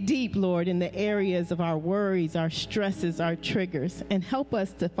dig deep, Lord, in the areas of our worries, our stresses, our triggers, and help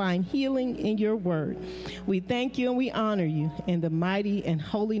us to find healing in your word. We thank you and we honor you. In the mighty and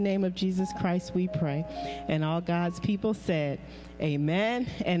holy name of Jesus Christ, we pray. And all God's people said, amen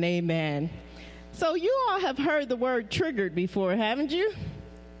and amen. So you all have heard the word triggered before, haven't you?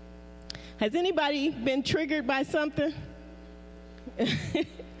 Has anybody been triggered by something?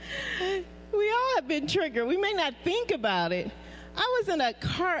 We all have been triggered. We may not think about it. I was in a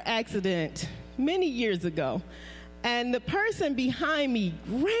car accident many years ago, and the person behind me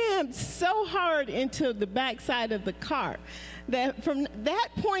rammed so hard into the backside of the car that from that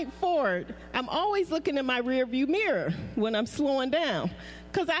point forward, I'm always looking in my rearview mirror when I'm slowing down,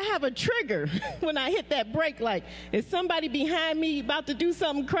 because I have a trigger when I hit that brake light. Is somebody behind me about to do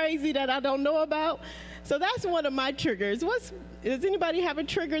something crazy that I don't know about? So that's one of my triggers. Does anybody have a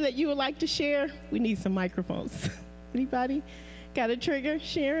trigger that you would like to share? We need some microphones. Anybody got a trigger?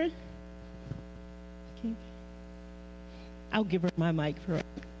 Sharon? Okay. I'll give her my mic for her.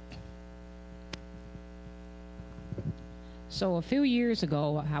 So a few years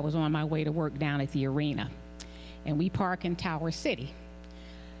ago, I was on my way to work down at the arena, and we park in Tower City.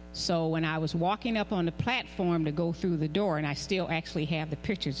 So when I was walking up on the platform to go through the door, and I still actually have the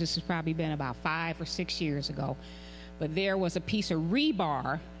pictures, this has probably been about 5 or 6 years ago, but there was a piece of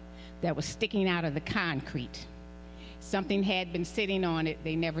rebar that was sticking out of the concrete. Something had been sitting on it.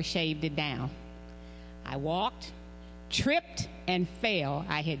 They never shaved it down. I walked, tripped, and fell.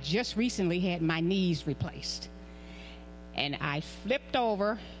 I had just recently had my knees replaced. And I flipped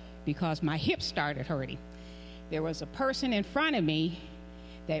over because my hips started hurting. There was a person in front of me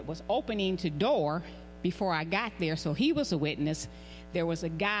that was opening the door before I got there, so he was a witness. There was a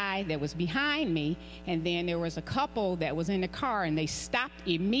guy that was behind me, and then there was a couple that was in the car, and they stopped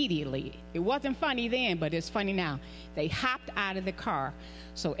immediately. It wasn't funny then, but it's funny now. They hopped out of the car.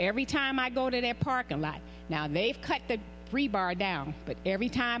 So every time I go to that parking lot, now they've cut the rebar down, but every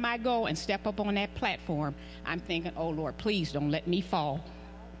time I go and step up on that platform, I'm thinking, oh, Lord, please don't let me fall.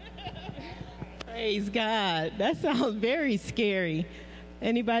 Praise God. That sounds very scary.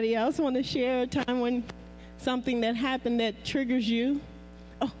 Anybody else want to share a time when something that happened that triggers you?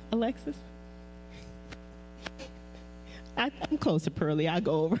 Oh, Alexis. I'm close to Pearlie. I'll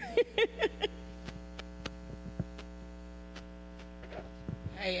go over.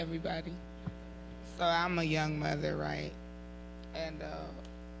 Hey, everybody. So I'm a young mother, right? And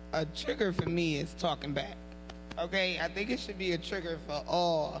a trigger for me is talking back. Okay? I think it should be a trigger for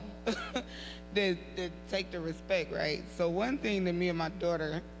all that take the respect, right? So one thing that me and my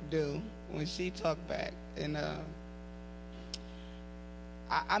daughter do when she talk back, and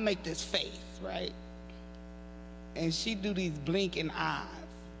I make this face, right? And she do these blinking eyes.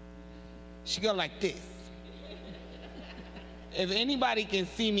 She go like this. If anybody can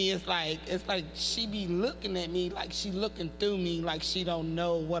see me, it's like she be looking at me like she looking through me like she don't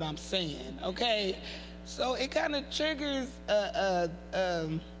know what I'm saying, okay? So it kind of triggers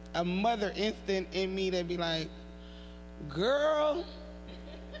a mother instinct in me that be like, girl,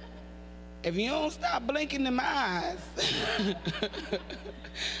 if you don't stop blinking in my eyes,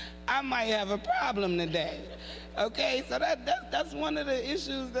 I might have a problem today. Okay, so that's one of the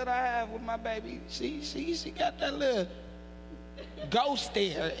issues that I have with my baby. She got that little ghost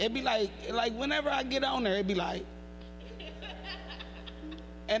stare. It be like whenever I get on her, it be like,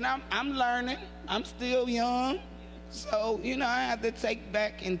 and I'm learning. I'm still young, so I have to take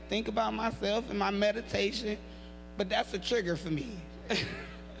back and think about myself and my meditation. But that's a trigger for me.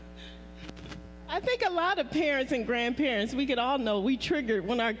 I think a lot of parents and grandparents, we could all know we triggered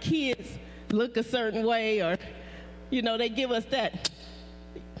when our kids look a certain way, or, they give us that.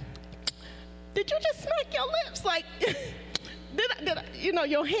 Did you just smack your lips? Like, did I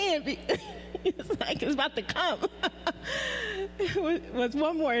your hand be, it's like it's about to come. Was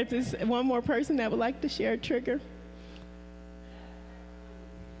one more person that would like to share a trigger?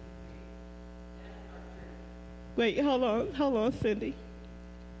 Wait, hold on, Cindy.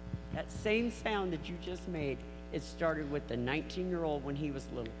 That same sound that you just made, it started with the 19-year-old when he was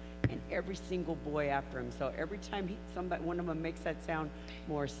little, and every single boy after him. So every time one of them makes that sound,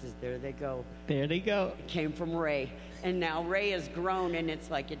 Morris says, there they go. There they go. It came from Ray. And now Ray has grown, and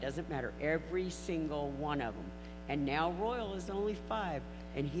it's like it doesn't matter. Every single one of them. And now Royal is only 5,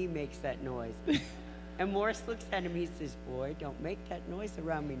 and he makes that noise. And Morris looks at him, he says, boy, don't make that noise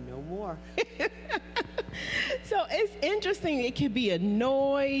around me no more. So it's interesting. It can be a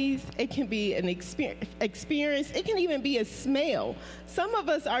noise. It can be an experience. It can even be a smell. Some of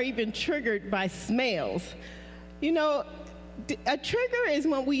us are even triggered by smells. A trigger is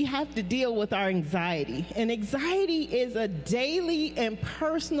when we have to deal with our anxiety. And anxiety is a daily and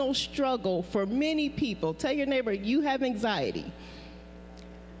personal struggle for many people. Tell your neighbor, you have anxiety.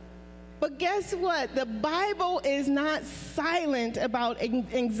 But guess what? The Bible is not silent about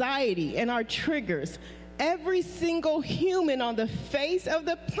anxiety and our triggers. Every single human on the face of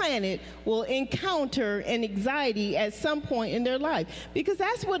the planet will encounter an anxiety at some point in their life, because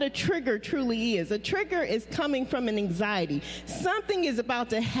that's what a trigger truly is. A trigger is coming from an anxiety. Something is about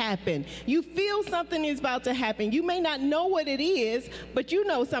to happen. You feel something is about to happen. You may not know what it is, but you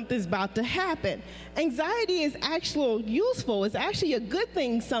know something's about to happen. Anxiety is actually useful. It's actually a good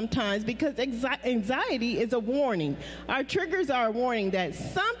thing sometimes, because anxiety is a warning. Our triggers are a warning that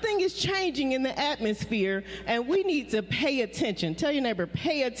something is changing in the atmosphere, and we need to pay attention. Tell your neighbor,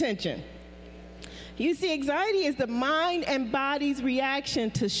 pay attention. You see, anxiety is the mind and body's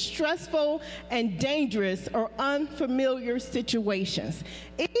reaction to stressful and dangerous or unfamiliar situations.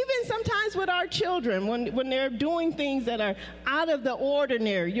 Even sometimes with our children, when they're doing things that are out of the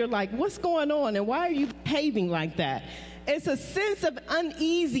ordinary, you're like, what's going on, and why are you behaving like that? It's a sense of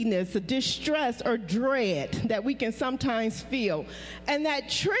uneasiness, distress, or dread that we can sometimes feel. And that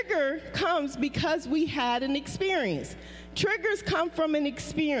trigger comes because we had an experience. Triggers come from an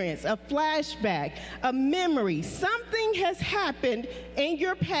experience, a flashback, a memory. Something has happened in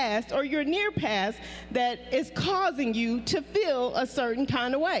your past or your near past that is causing you to feel a certain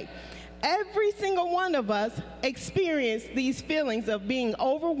kind of way. Every single one of us experience these feelings of being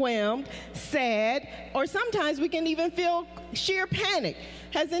overwhelmed, sad, or sometimes we can even feel sheer panic.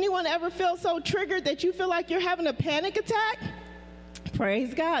 Has anyone ever felt so triggered that you feel like you're having a panic attack?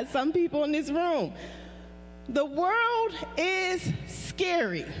 Praise God, some people in this room. The world is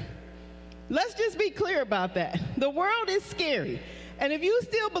scary. Let's just be clear about that. The world is scary. And if you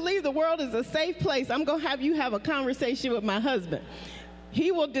still believe the world is a safe place, I'm going to have you have a conversation with my husband.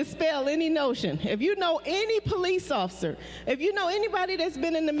 He will dispel any notion. If you know any police officer, if you know anybody that's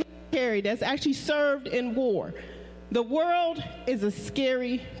been in the military, that's actually served in war, the world is a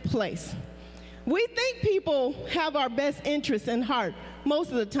scary place. We think people have our best interests in heart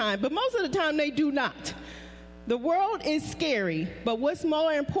most of the time, but most of the time they do not. The world is scary, but what's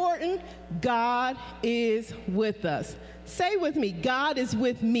more important? God is with us. Say with me, God is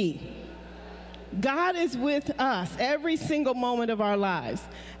with me. God is with us every single moment of our lives.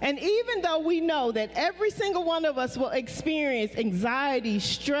 And even though we know that every single one of us will experience anxiety,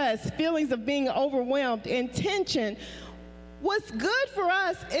 stress, feelings of being overwhelmed, and tension, what's good for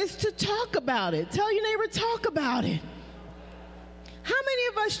us is to talk about it. Tell your neighbor, talk about it. How many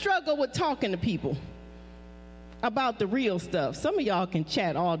of us struggle with talking to people about the real stuff? Some of y'all can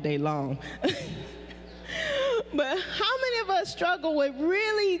chat all day long. But how many of us struggle with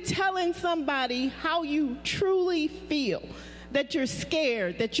really telling somebody how you truly feel? That you're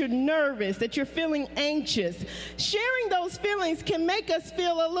scared, that you're nervous, that you're feeling anxious. Sharing those feelings can make us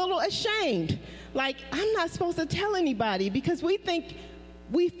feel a little ashamed. Like, I'm not supposed to tell anybody, because we think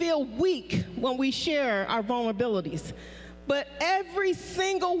we feel weak when we share our vulnerabilities. but every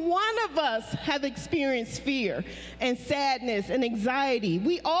single one of us have experienced fear and sadness and anxiety.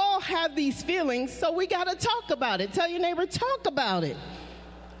 We all have these feelings, so we got to talk about it. Tell your neighbor, talk about it.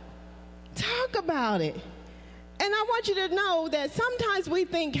 Talk about it. And I want you to know that sometimes we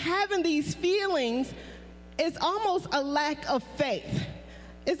think having these feelings is almost a lack of faith.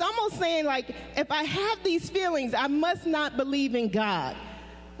 It's almost saying, like, if I have these feelings, I must not believe in God.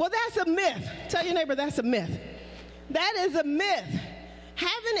 Well, that's a myth. Tell your neighbor, that's a myth. That is a myth.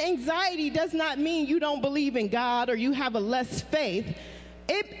 Having anxiety does not mean you don't believe in God or you have a less faith.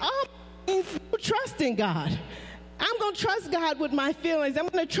 It all means you trust in God. I'm going to trust God with my feelings. I'm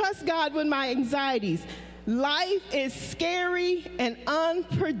going to trust God with my anxieties. Life is scary and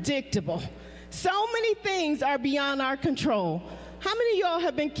unpredictable. So many things are beyond our control. How many of y'all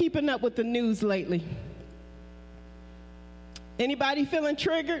have been keeping up with the news lately? Anybody feeling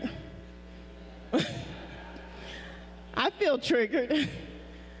triggered? I feel triggered.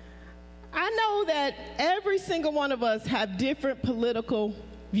 I know that every single one of us have different political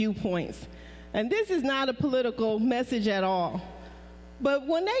viewpoints. And this is not a political message at all. But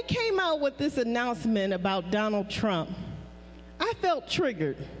when they came out with this announcement about Donald Trump, I felt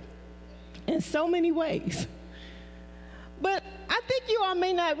triggered in so many ways. But I think you all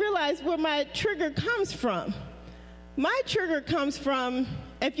may not realize where my trigger comes from. My trigger comes from,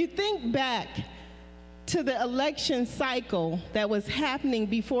 if you think back to the election cycle that was happening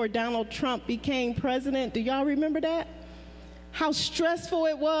before Donald Trump became president. Do y'all remember that? How stressful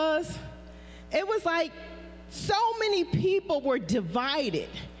it was? It was like so many people were divided.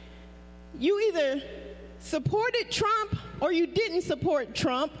 You either supported Trump or you didn't support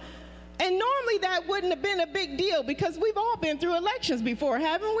Trump. And normally that wouldn't have been a big deal because we've all been through elections before,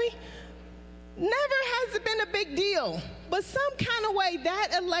 haven't we? Never has it been a big deal. But some kind of way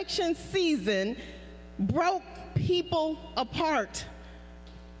that election season broke people apart.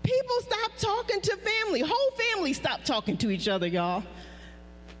 People stopped talking to family. Whole families stopped talking to each other, y'all.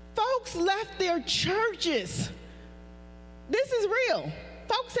 Folks left their churches. This is real.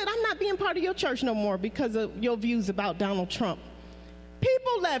 Folks said, I'm not being part of your church no more because of your views about Donald Trump.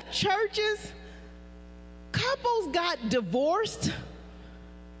 People left churches. Couples got divorced.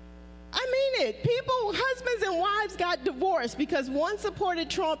 I mean it. People, husbands and wives got divorced because one supported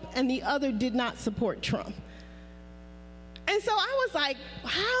Trump and the other did not support Trump. And so I was like,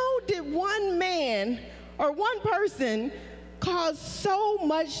 how did one man or one person cause so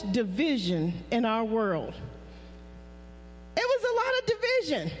much division in our world? It was a lot of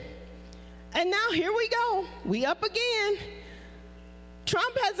division. And now here we go. We up again.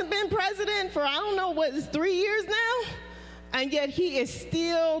 Trump hasn't been president for, I don't know, what is 3 years now? And yet he is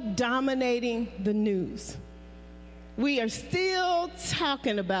still dominating the news. We are still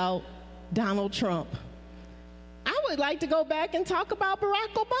talking about Donald Trump. I would like to go back and talk about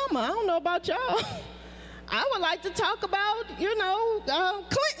Barack Obama. I don't know about y'all. I would like to talk about,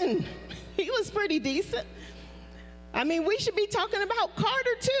 Clinton. He was pretty decent. I mean, we should be talking about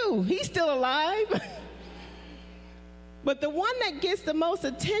Carter too. He's still alive. But the one that gets the most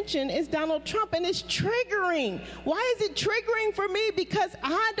attention is Donald Trump, and it's triggering. Why is it triggering for me? Because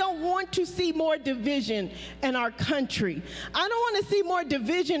I don't want to see more division in our country. I don't want to see more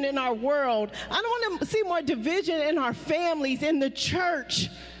division in our world. I don't want to see more division in our families, in the church.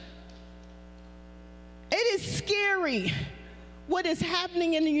 It is scary what is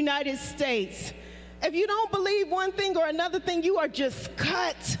happening in the United States. If you don't believe one thing or another thing, you are just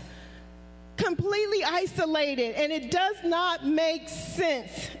cut. Completely isolated, and it does not make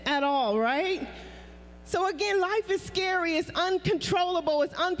sense at all, right? So again, life is scary, it's uncontrollable,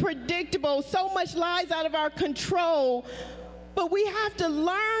 it's unpredictable, so much lies out of our control, but we have to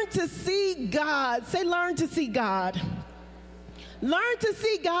learn to see God. Say, learn to see God. Learn to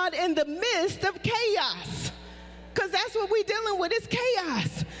see God in the midst of chaos, because that's what we're dealing with, is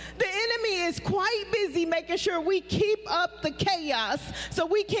chaos. The enemy is quite busy making sure we keep up the chaos so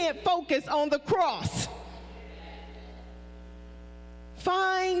we can't focus on the cross.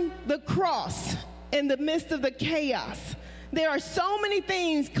 Find the cross in the midst of the chaos. There are so many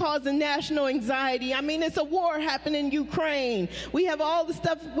things causing national anxiety. I mean, it's a war happening in Ukraine. We have all the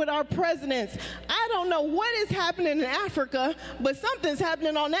stuff with our presidents. I don't know what is happening in Africa, but something's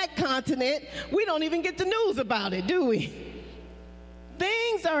happening on that continent. We don't even get the news about it, do we?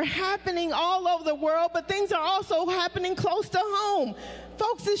 Things are happening all over the world, but things are also happening close to home.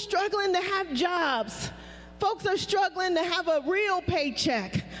 Folks are struggling to have jobs. Folks are struggling to have a real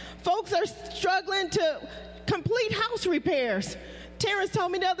paycheck. Folks are struggling to complete house repairs. Terrence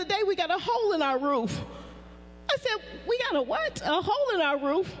told me the other day we got a hole in our roof. I said, we got a what? A hole in our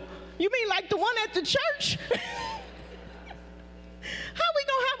roof? You mean like the one at the church? How we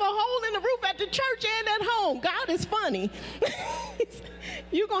going to have a hole in the roof at the church and at home? God is funny.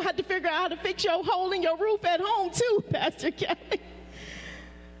 You're going to have to figure out how to fix your hole in your roof at home too, Pastor Kelly.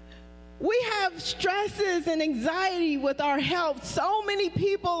 We have stresses and anxiety with our health. So many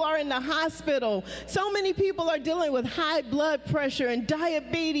people are in the hospital. So many people are dealing with high blood pressure and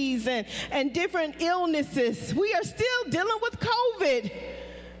diabetes and different illnesses. We are still dealing with COVID.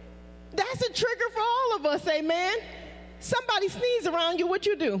 That's a trigger for all of us, amen? Somebody sneeze around you, what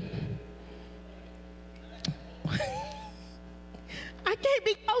you do? I can't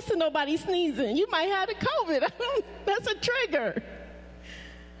be close to nobody sneezing. You might have the COVID. That's a trigger.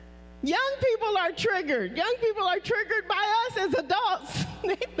 Young people are triggered. Young people are triggered by us as adults.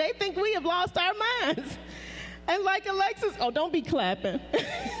 They think we have lost our minds. And like Alexis, oh, don't be clapping.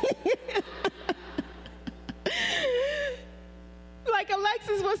 Like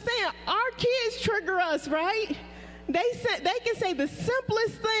Alexis was saying, our kids trigger us, right? They can say the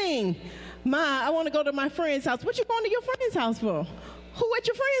simplest thing. Ma, I want to go to my friend's house. What you going to your friend's house for? Who at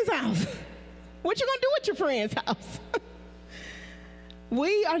your friend's house? What you going to do at your friend's house?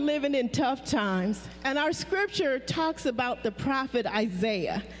 We are living in tough times, and our scripture talks about the prophet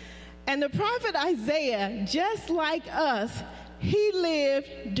Isaiah. And the prophet Isaiah, just like us, he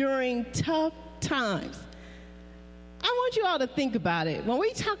lived during tough times. I want you all to think about it. When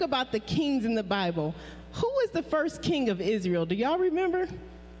we talk about the kings in the Bible, who was the first king of Israel? Do y'all remember?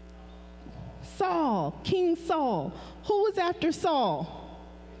 Saul, King Saul. Who was after Saul?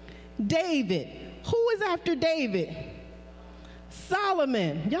 David. Who was after David?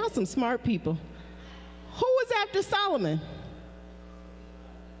 Solomon. Y'all some smart people. Who was after Solomon?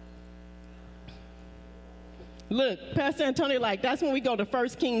 Look, Pastor Antonio, like, that's when we go to 1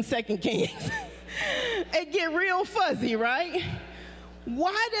 Kings, 2 Kings. It get real fuzzy, right?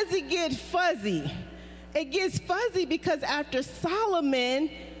 Why does it get fuzzy? It gets fuzzy because after Solomon,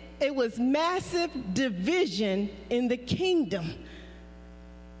 it was massive division in the kingdom.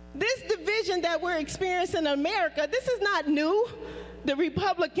 This division that we're experiencing in America, this is not new. The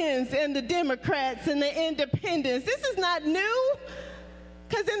Republicans and the Democrats and the independents, this is not new.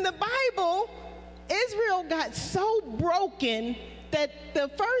 Because in the Bible, Israel got so broken that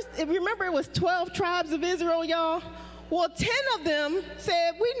remember it was 12 tribes of Israel, y'all? Well, 10 of them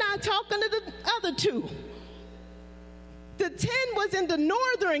said, we're not talking to the other 2. The 10 was in the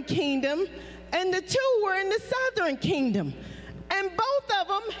northern kingdom, and the 2 were in the southern kingdom. And both of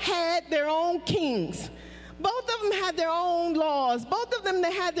them had their own kings. Both of them had their own laws. Both of them,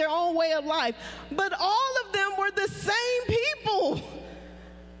 they had their own way of life. But all of them were the same people.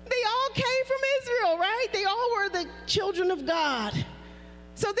 They all came from Israel, right? They all were the children of God.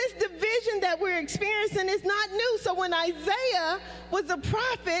 So this division that we're experiencing is not new. So when Isaiah was a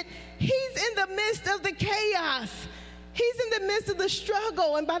prophet, he's in the midst of the chaos. He's in the midst of the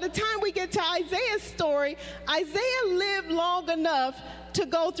struggle. And by the time we get to Isaiah's story, Isaiah lived long enough to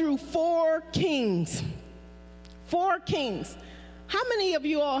go through 4 kings. 4 kings. How many of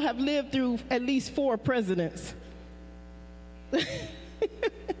you all have lived through at least 4 presidents?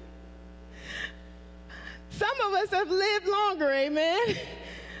 Some of us have lived longer, amen?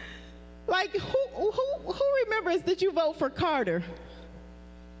 Like, who remembers that you vote for Carter?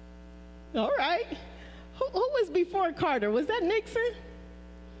 All right. Who was before Carter? Was that Nixon?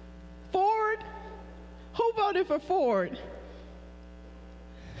 Ford? Who voted for Ford?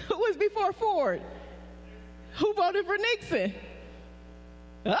 Who was before Ford? Who voted for Nixon?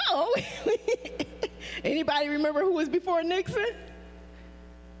 Uh-oh. Anybody remember who was before Nixon?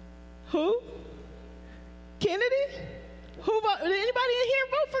 Who? Kennedy? Did anybody in here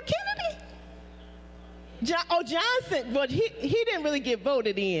vote for Kennedy? Johnson, but he didn't really get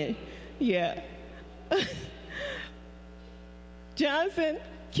voted in. Yeah. Johnson,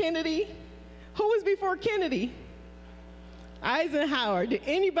 Kennedy. Who was before Kennedy? Eisenhower. Did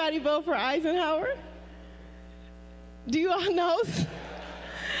anybody vote for Eisenhower? Do you all know?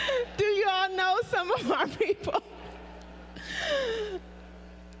 Do you all know some of our people?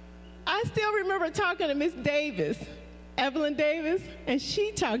 I still remember talking to Miss Davis, Evelyn Davis, and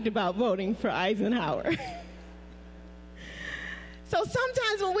she talked about voting for Eisenhower. So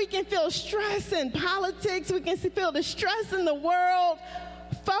sometimes when we can feel stress in politics, we can feel the stress in the world,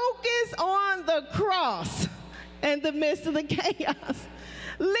 focus on the cross in the midst of the chaos.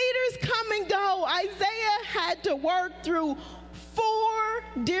 Leaders come and go. Isaiah had to work through 4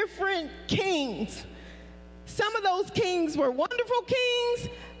 different kings. Some of those kings were wonderful kings,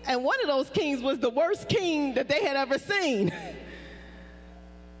 and one of those kings was the worst king that they had ever seen.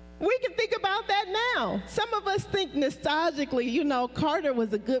 We can think about that now. Some of us think nostalgically, you know, Carter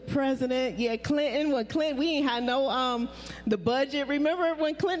was a good president. Yeah, Clinton, we ain't had no, the budget. Remember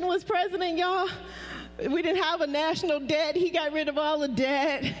when Clinton was president, y'all? We didn't have a national debt. He got rid of all the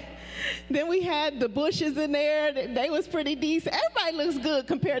debt. Then we had the Bushes in there. They was pretty decent. Everybody looks good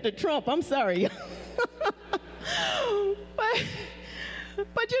compared to Trump. I'm sorry.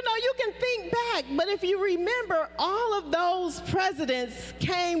 But you know, you can think back, but if you remember, all of those presidents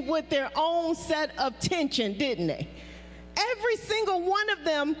came with their own set of tension, didn't they? Every single one of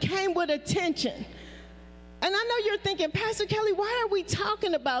them came with a tension. And I know you're thinking, Pastor Kelly, why are we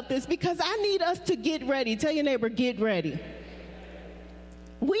talking about this? Because I need us to get ready. Tell your neighbor, get ready.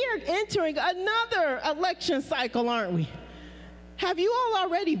 We are entering another election cycle, aren't we? Have you all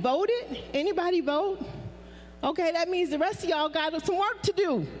already voted? Anybody vote? Okay, that means the rest of y'all got some work to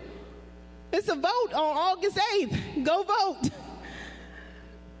do. It's a vote on August 8th. Go vote.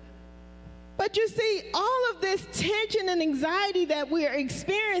 But you see, all of this tension and anxiety that we're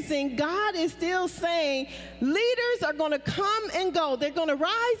experiencing, God is still saying leaders are going to come and go. They're going to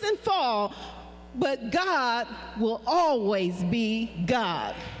rise and fall, but God will always be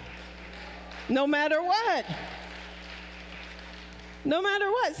God. No matter what. No matter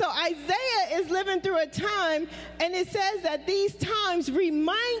what. So Isaiah is living through a time, and it says that these times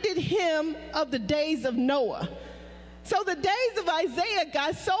reminded him of the days of Noah. So the days of Isaiah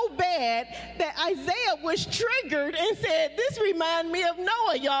got so bad that Isaiah was triggered and said, this reminds me of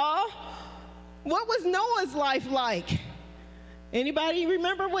Noah, y'all. What was Noah's life like? Anybody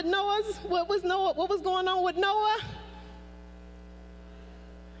remember what was going on with Noah?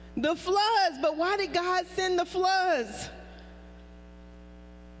 The floods. But why did God send the floods?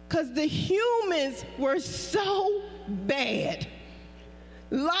 Because the humans were so bad.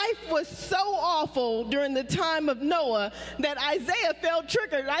 Life was so awful during the time of Noah that Isaiah felt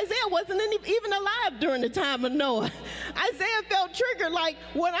triggered. Isaiah wasn't even alive during the time of Noah. Isaiah felt triggered like,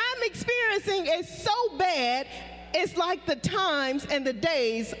 what I'm experiencing is so bad, it's like the times and the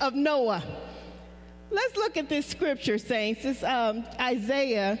days of Noah. Let's look at this scripture, saints. This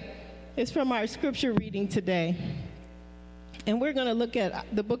Isaiah is from our scripture reading today. And we're going to look at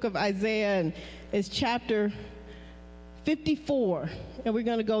the book of Isaiah, and it's chapter 54. And we're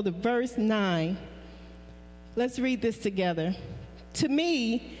going to go to verse 9. Let's read this together. To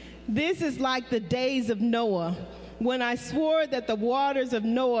me, this is like the days of Noah, when I swore that the waters of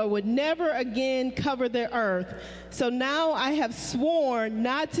Noah would never again cover the earth. So now I have sworn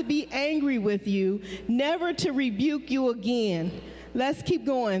not to be angry with you, never to rebuke you again. Let's keep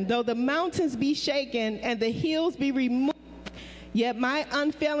going. Though the mountains be shaken and the hills be removed, yet my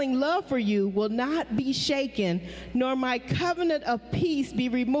unfailing love for you will not be shaken, nor my covenant of peace be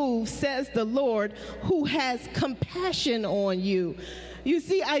removed, says the Lord, who has compassion on you. You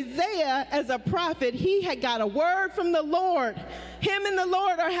see, Isaiah, as a prophet, he had got a word from the Lord. Him and the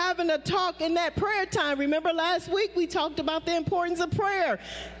Lord are having a talk in that prayer time. Remember last week we talked about the importance of prayer.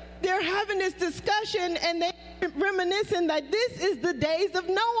 They're having this discussion, and they're reminiscing that this is the days of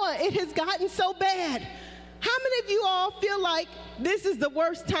Noah. It has gotten so bad. How many of you all feel like this is the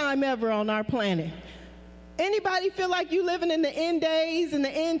worst time ever on our planet? Anybody feel like you living in the end days and the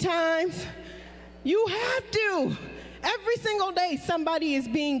end times? You have to. Every single day somebody is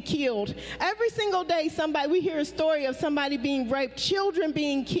being killed. Every single day we hear a story of somebody being raped, children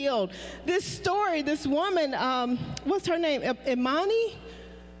being killed. This story, this woman, what's her name? Imani?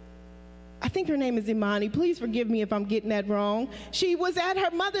 I think her name is Imani. Please forgive me if I'm getting that wrong. She was at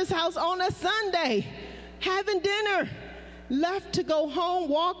her mother's house on a Sunday, having dinner, left to go home,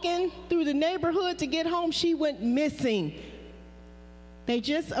 walking through the neighborhood to get home. She went missing. They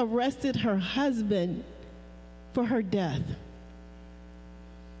just arrested her husband for her death.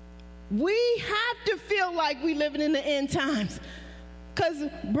 We have to feel like we living in the end times, because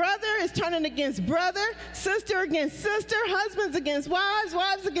brother is turning against brother, sister against sister, husbands against wives,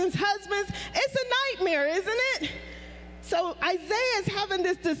 wives against husbands. It's a nightmare, isn't it? So Isaiah is having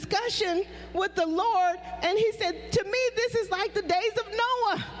this discussion with the Lord, and he said, to me, this is like the days of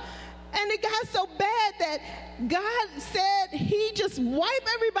Noah. And it got so bad that God said he just wipe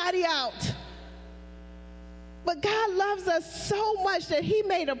everybody out. But God loves us so much that he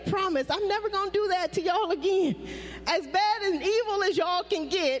made a promise. I'm never going to do that to y'all again. As bad and evil as y'all can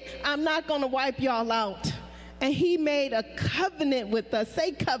get, I'm not going to wipe y'all out. And he made a covenant with us.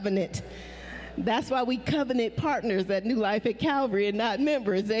 Say covenant. That's why we covenant partners at New Life at Calvary and not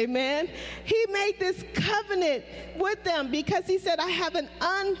members, amen? He made this covenant with them because he said, I have an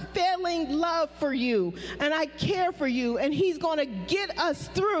unfailing love for you, and I care for you, and he's going to get us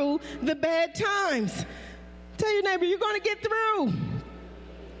through the bad times. Tell your neighbor, you're going to get through.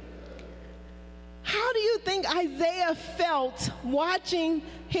 How do you think Isaiah felt watching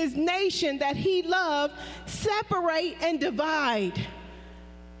his nation that he loved separate and divide?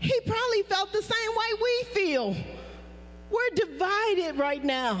 He probably felt the same way we feel. We're divided right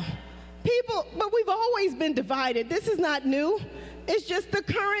now. But we've always been divided. This is not new. It's just the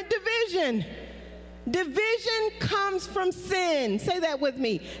current division. Division comes from sin. Say that with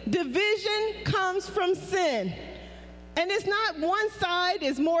me. Division comes from sin. And it's not one side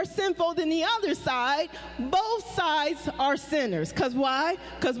is more sinful than the other side. Both sides are sinners. Because why?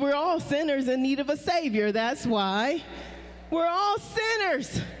 Because we're all sinners in need of a Savior. That's why. We're all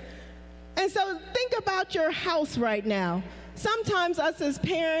sinners. And so think about your house right now. Sometimes us as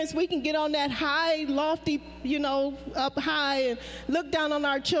parents, we can get on that high, lofty, up high and look down on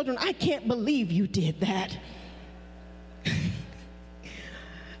our children. I can't believe you did that.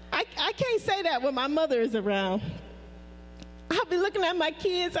 I can't say that when my mother is around. I'll be looking at my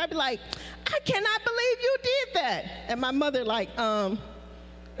kids. I'll be like, I cannot believe you did that. And my mother like,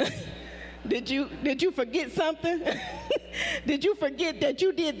 did you forget something? Did you forget that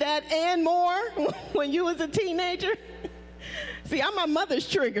you did that and more when you was a teenager? See, I'm my mother's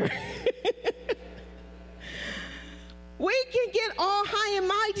trigger. We can get all high and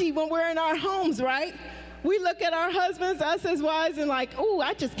mighty when we're in our homes, right? We look at our husbands, us as wives, and like, oh,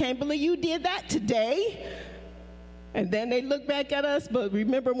 I just can't believe you did that today. And then they look back at us, but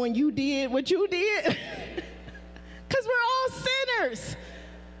remember when you did what you did? Because we're all sinners.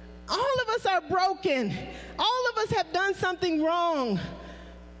 All of us are broken. All of us have done something wrong.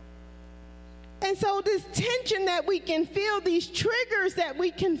 And so this tension that we can feel, these triggers that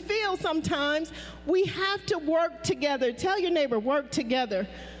we can feel sometimes, we have to work together. Tell your neighbor, work together.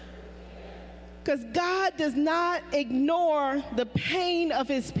 Because God does not ignore the pain of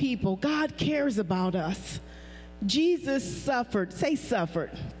his people. God cares about us. Jesus suffered. Say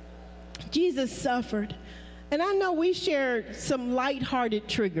suffered. Jesus suffered. And I know we shared some lighthearted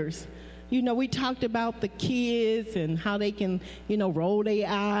triggers. We talked about the kids and how they can, roll their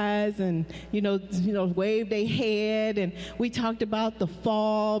eyes and, wave their head. And we talked about the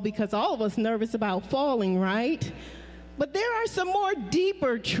fall because all of us nervous about falling, right? But there are some more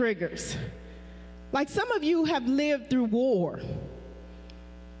deeper triggers. Like some of you have lived through war.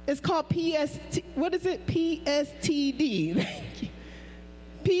 It's called what is it? PTSD.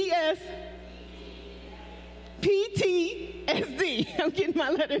 PTSD. I'm getting my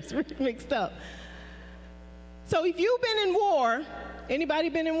letters mixed up. So if you've been in war, anybody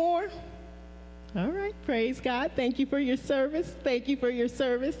been in war? All right, praise God. Thank you for your service. Thank you for your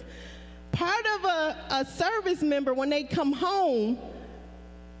service. Part of a service member when they come home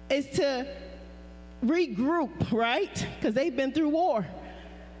is to regroup, right? Because they've been through war.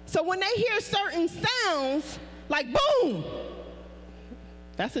 So when they hear certain sounds, like boom,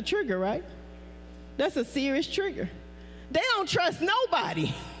 that's a trigger, right? That's a serious trigger. They don't trust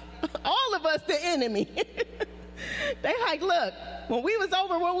nobody. All of us the enemy. They like, look, when we was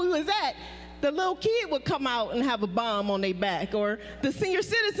over where we was at, the little kid would come out and have a bomb on their back, or the senior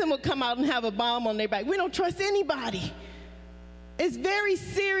citizen would come out and have a bomb on their back. We don't trust anybody. It's very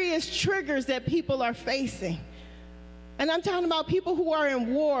serious triggers that people are facing. And I'm talking about people who are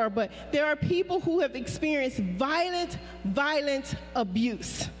in war, but there are people who have experienced violent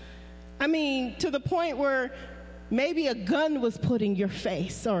abuse. I mean, to the point where maybe a gun was put in your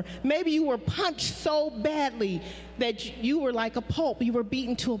face, or maybe you were punched so badly that you were like a pulp. You were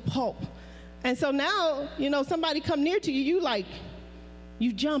beaten to a pulp. And so now, somebody come near to you,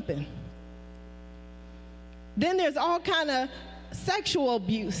 you jumping. Then there's all kind of sexual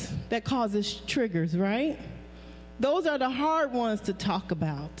abuse that causes triggers, right? Those are the hard ones to talk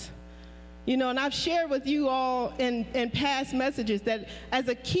about. And I've shared with you all in past messages that as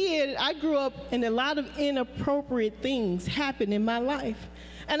a kid, I grew up and a lot of inappropriate things happened in my life.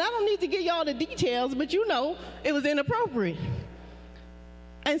 And I don't need to give y'all the details, but it was inappropriate.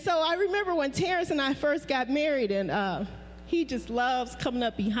 And so I remember when Terrence and I first got married, and he just loves coming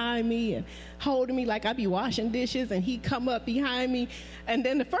up behind me and holding me like I be washing dishes, and he'd come up behind me. And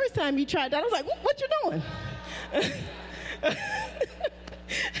then the first time he tried that, I was like, what you doing?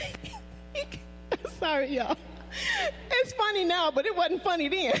 Sorry, y'all. It's funny now, but it wasn't funny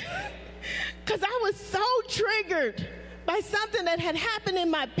then. Because I was so triggered by something that had happened in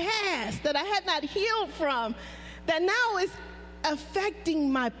my past that I had not healed from, that now is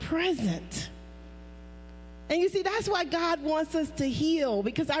affecting my present. And you see, that's why God wants us to heal.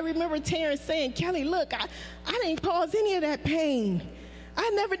 Because I remember Terrence saying, Kelly, look, I didn't cause any of that pain. I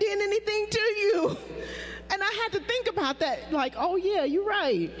never did anything to you. And I had to think about that, like, oh yeah, you're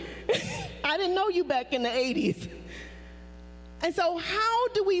right. I didn't know you back in the 80s. And so how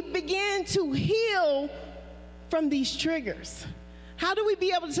do we begin to heal from these triggers? How do we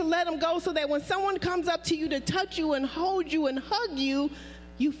be able to let them go so that when someone comes up to you to touch you and hold you and hug you,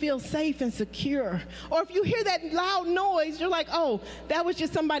 you feel safe and secure? Or if you hear that loud noise, you're like, oh, that was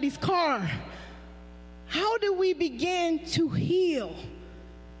just somebody's car. How do we begin to heal?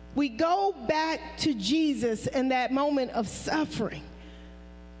 We go back to Jesus in that moment of suffering.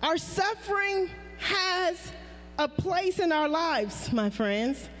 Our suffering has a place in our lives, my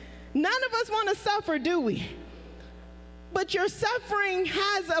friends. None of us want to suffer, do we? But your suffering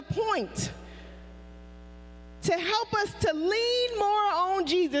has a point to help us to lean more on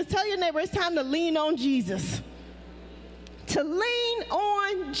Jesus. Tell your neighbor it's time to lean on Jesus. To lean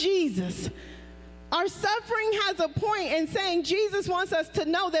on Jesus. Our suffering has a point in saying Jesus wants us to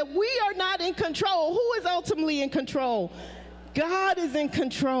know that we are not in control. Who is ultimately in control? God is in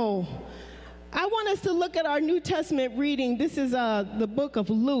control. I want us to look at our New Testament reading. This is the book of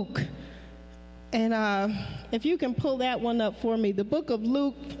Luke. And if you can pull that one up for me. The book of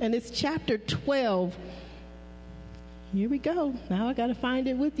Luke, and it's chapter 12. Here we go. Now I got to find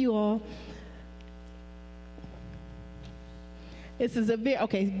it with you all. This is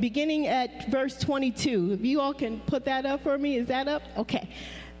beginning at verse 22. If you all can put that up for me. Is that up? Okay.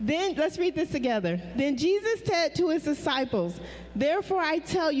 Then let's read this together. Then Jesus said to his disciples, therefore I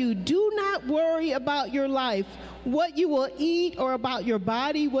tell you, do not worry about your life, what you will eat, or about your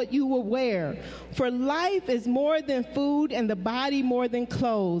body, what you will wear. For life is more than food, and the body more than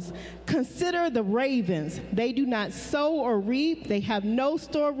clothes. Consider the ravens. They do not sow or reap. They have no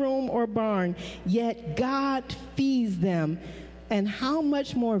storeroom or barn, yet God feeds them. And how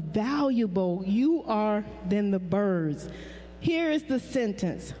much more valuable you are than the birds. Here is the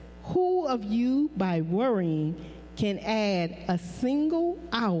sentence. Who of you, by worrying, can add a single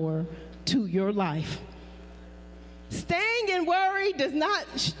hour to your life? Staying in worry does not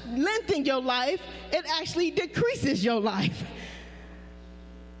lengthen your life. It actually decreases your life.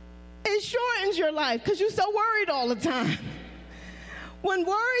 It shortens your life because you're so worried all the time. When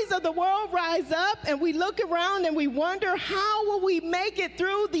worries of the world rise up and we look around and we wonder how will we make it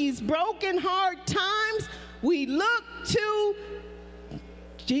through these broken, hard times, we look to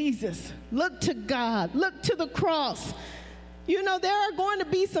Jesus, look to God, look to the cross. You know, there are going to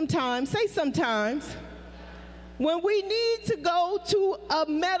be some times, say sometimes, when we need to go to a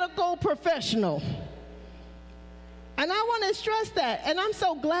medical professional. And I want to stress that. And I'm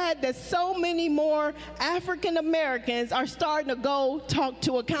so glad that so many more African Americans are starting to go talk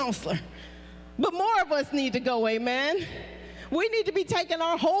to a counselor. But more of us need to go, amen? We need to be taking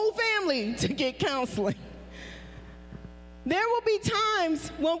our whole family to get counseling. There will be times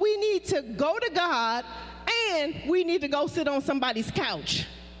when we need to go to God and we need to go sit on somebody's couch.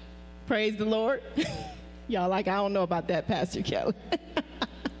 Praise the Lord. Y'all like, I don't know about that, Pastor Kelly.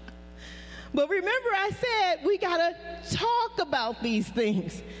 But remember I said we got to talk about these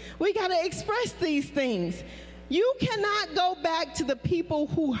things. We got to express these things. You cannot go back to the people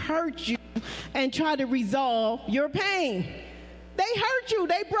who hurt you and try to resolve your pain. They hurt you.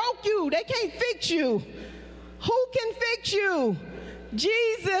 They broke you. They can't fix you. Who can fix you?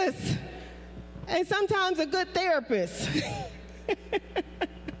 Jesus. And sometimes a good therapist.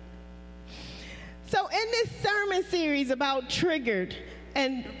 So in this sermon series about triggered,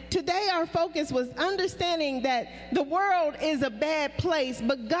 and today our focus was understanding that the world is a bad place,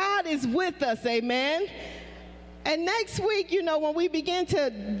 but God is with us, amen? And next week, you know, when we begin to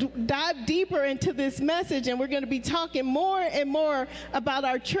dive deeper into this message, and we're going to be talking more and more about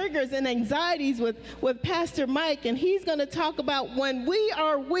our triggers and anxieties with Pastor Mike, and he's going to talk about when we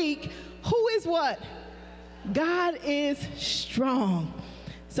are weak, who is what? God is strong.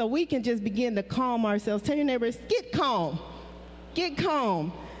 So we can just begin to calm ourselves. Tell your neighbors, get calm. Get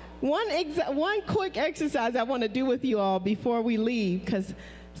calm. One quick exercise I want to do with you all before we leave, because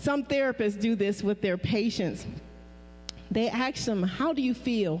some therapists do this with their patients. They ask them, how do you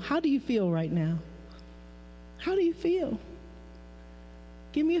feel? How do you feel right now? How do you feel?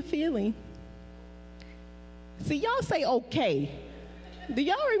 Give me a feeling. See, y'all say okay. Do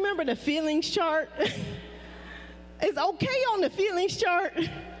y'all remember the feelings chart? Is okay on the feelings chart?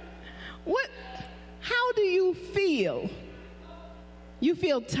 How do you feel? You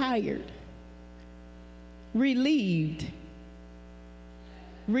feel tired, relieved,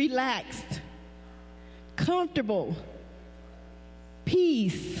 relaxed, comfortable,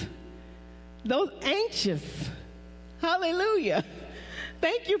 peace, those anxious. Hallelujah.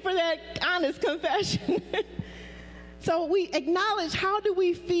 Thank you for that honest confession. So we acknowledge, how do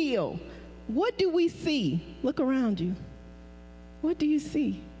we feel? What do we see? Look around you. What do you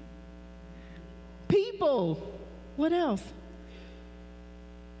see? People. What else?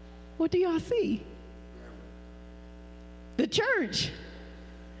 What do y'all see? The church.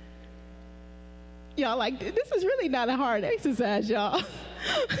 Y'all like, this is really not a hard exercise, y'all.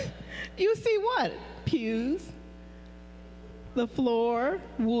 You see what? Pews, the floor,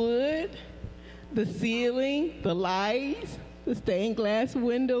 wood, the ceiling, the lights, the stained glass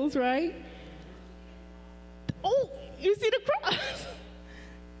windows, right? Oh, you see the cross.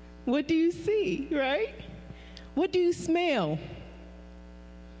 What do you see, right? What do you smell?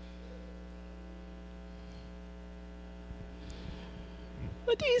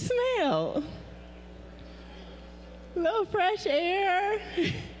 What do you smell? A little fresh air.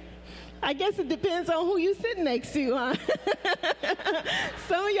 I guess it depends on who you sit next to, huh?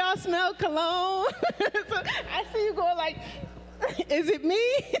 Some of y'all smell cologne. So I see you going like, is it me?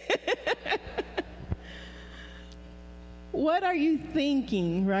 What are you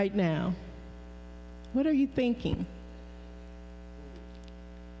thinking right now? What are you thinking?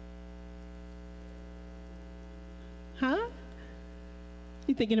 Huh?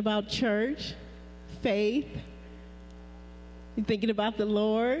 You thinking about church, faith? You thinking about the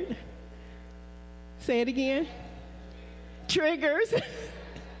Lord? Say it again. Triggers.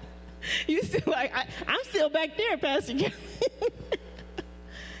 You still like, I'm still back there, Pastor Kelly.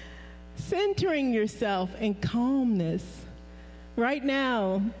 Centering yourself in calmness. Right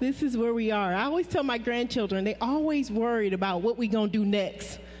now, this is where we are. I always tell my grandchildren, they always worried about what we gonna do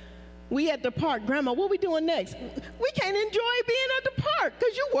next. We at the park, Grandma, what we doing next? We can't enjoy being at the park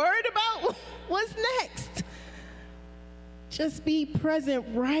because you're worried about what's next. Just be present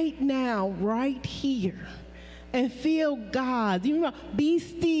right now, right here, and feel God. You know, be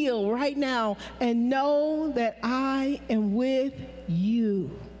still right now and know that I am with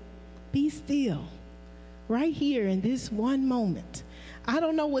you. Be still right here in this one moment. I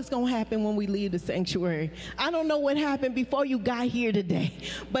don't know what's going to happen when we leave the sanctuary. I don't know what happened before you got here today.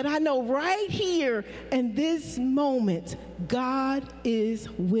 But I know right here in this moment, God is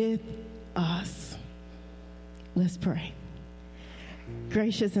with us. Let's pray.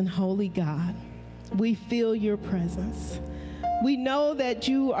 Gracious and holy God, we feel your presence. We know that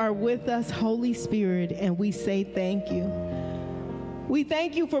you are with us, Holy Spirit, and we say thank you. We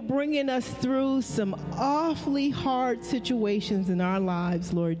thank you for bringing us through some awfully hard situations in our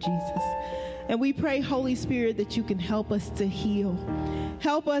lives, Lord Jesus. And we pray, Holy Spirit, that you can help us to heal.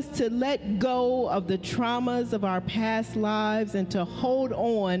 Help us to let go of the traumas of our past lives and to hold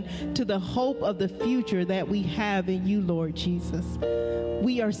on to the hope of the future that we have in you, Lord Jesus.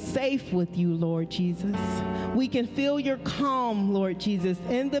 We are safe with you, Lord Jesus. We can feel your calm, Lord Jesus,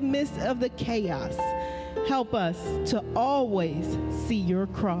 in the midst of the chaos. Help us to always see your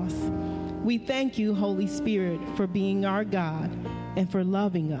cross. We thank you, Holy Spirit, for being our God and for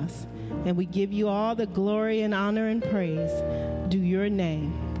loving us. And we give you all the glory and honor and praise due your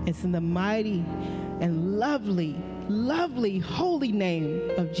name. It's in the mighty and lovely, lovely, holy name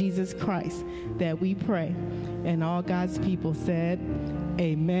of Jesus Christ that we pray. And all God's people said,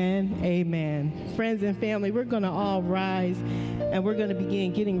 amen, amen. Friends and family, we're going to all rise and we're going to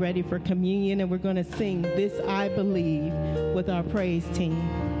begin getting ready for communion, and we're going to sing This I Believe with our praise team.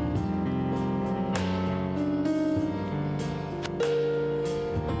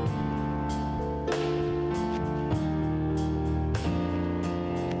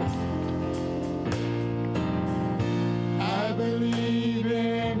 I believe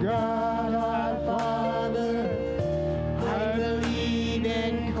in God our Father. I believe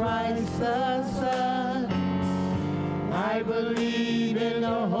in Christ the Son. I believe in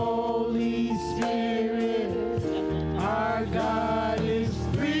the Holy Spirit. Our God is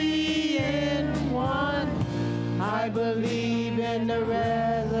three in one. I believe in the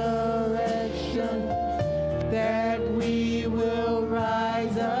resurrection, that we will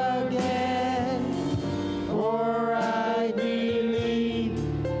rise again. For I believe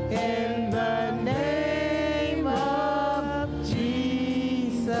in the name of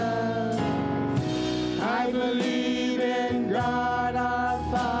Jesus. I believe in God our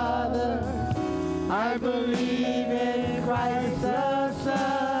Father. I believe in Christ the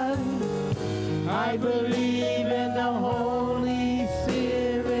Son. I believe in the Holy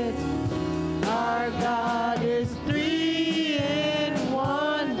Spirit. Our God is three in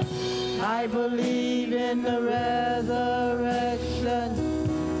one. I believe in the resurrection,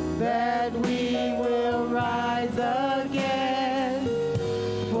 that we will rise again.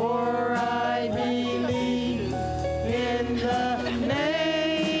 For I believe in the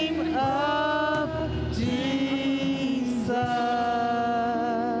name of Jesus.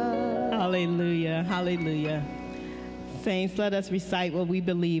 Hallelujah, hallelujah. Saints, let us recite what we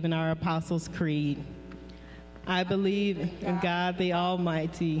believe in our Apostles' Creed. I believe in God the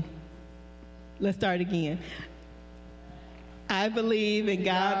Almighty, Let's start again. I believe in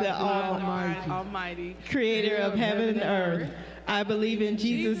God the Almighty, creator of heaven and earth. I believe in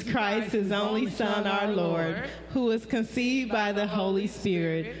Jesus Christ, his only Son, our Lord, who was conceived by the Holy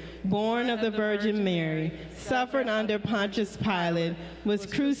Spirit, born of the Virgin Mary, suffered under Pontius Pilate, was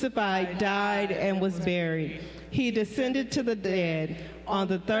crucified, died, and was buried. He descended to the dead. On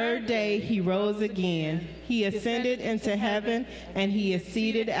the third day he rose again. He ascended into heaven, and he is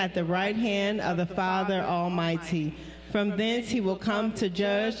seated at the right hand of the Father Almighty. From thence he will come to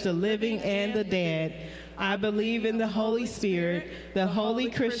judge the living and the dead. I believe in the Holy Spirit, the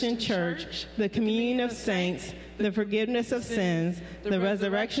holy Christian church, the communion of saints, the forgiveness of sins, the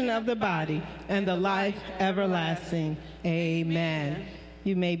resurrection of the body, and the life everlasting. Amen.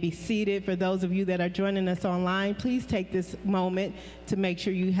 You may be seated. For those of you that are joining us online, please take this moment to make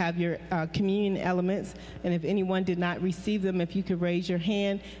sure you have your communion elements. And if anyone did not receive them, if you could raise your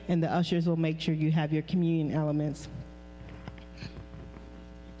hand, and the ushers will make sure you have your communion elements.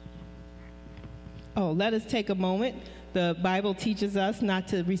 Oh, let us take a moment. The Bible teaches us not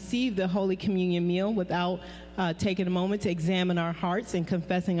to receive the Holy Communion meal without taking a moment to examine our hearts and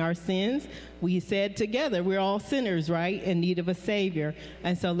confessing our sins. We said together, we're all sinners, right, in need of a Savior.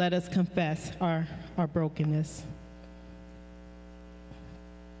 And so let us confess our brokenness.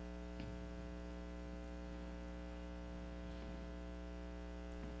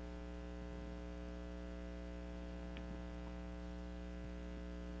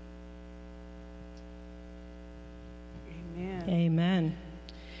 Amen.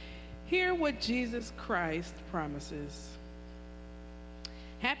 Hear what Jesus Christ promises.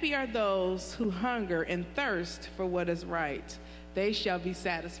 Happy are those who hunger and thirst for what is right. They shall be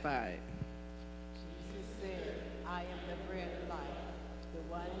satisfied. Jesus said, I am the bread of life.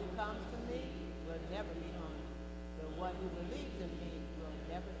 The one who comes to me will never be hungry. The one who believes in me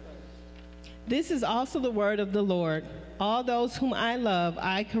will never thirst. This is also the word of the Lord. All those whom I love,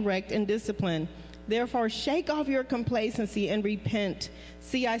 I correct and discipline. Therefore, shake off your complacency and repent.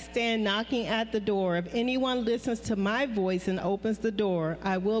 See, I stand knocking at the door. If anyone listens to my voice and opens the door,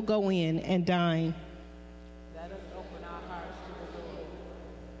 I will go in and dine. Let us open our hearts to the Lord.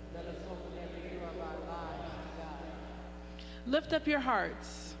 Let us open every door of our lives to God. Lift up your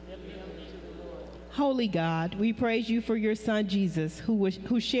hearts. Lift them to the Lord. Holy God, we praise you for your Son, Jesus,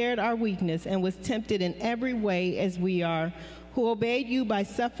 who shared our weakness and was tempted in every way as we are, who obeyed you by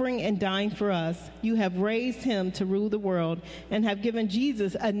suffering and dying for us. You have raised him to rule the world and have given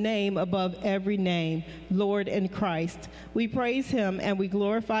Jesus a name above every name, Lord and Christ. We praise him and we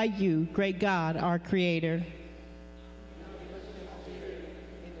glorify you, great God, our Creator. In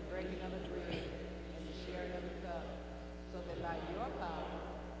the breaking of the bread and the sharing of the cup, so that by your power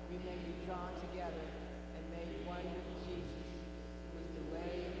we may be drawn together and made one with Jesus, who is the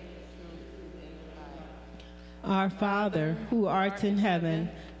way, truth, and life. Our Father, who art in heaven,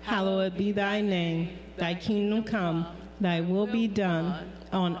 hallowed be thy name. Thy kingdom come, thy will be done,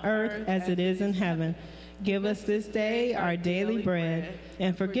 on earth as it is in heaven. Give us this day our daily bread,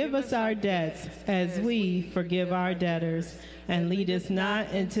 and forgive us our debts as we forgive our debtors. And lead us not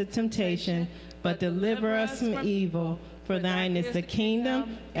into temptation, but deliver us from evil. For thine is the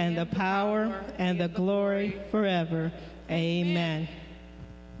kingdom, and the power, and the glory forever. Amen.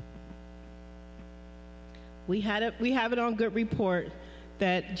 We have it on good report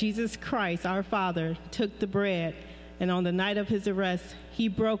that Jesus Christ, our Father, took the bread, and on the night of his arrest, he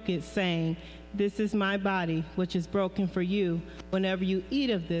broke it, saying, "This is my body, which is broken for you. Whenever you eat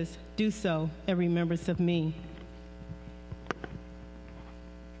of this, do so in remembrance of me."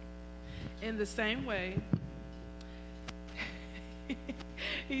 In the same way,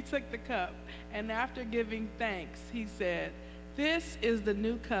 he took the cup, and after giving thanks, he said, "This is the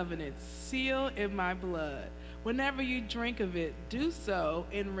new covenant, sealed in my blood. Whenever you drink of it, do so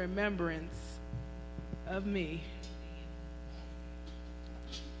in remembrance of me."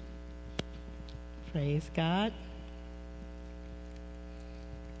 Praise God.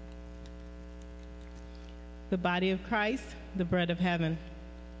 The body of Christ, the bread of heaven.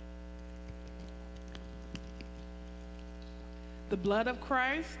 The blood of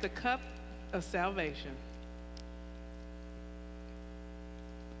Christ, the cup of salvation.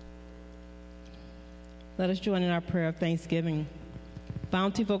 Let us join in our prayer of thanksgiving.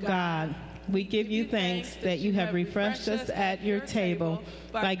 Bountiful God, we give you thanks that you have refreshed us at your table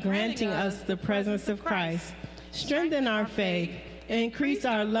by granting us the presence of Christ. Strengthen our faith, increase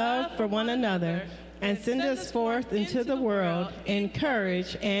our love for one another, and send us forth into the world in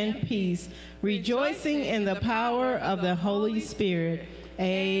courage and peace, rejoicing in the power of the Holy Spirit.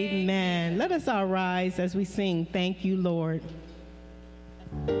 Amen. Let us all rise as we sing, "Thank You, Lord."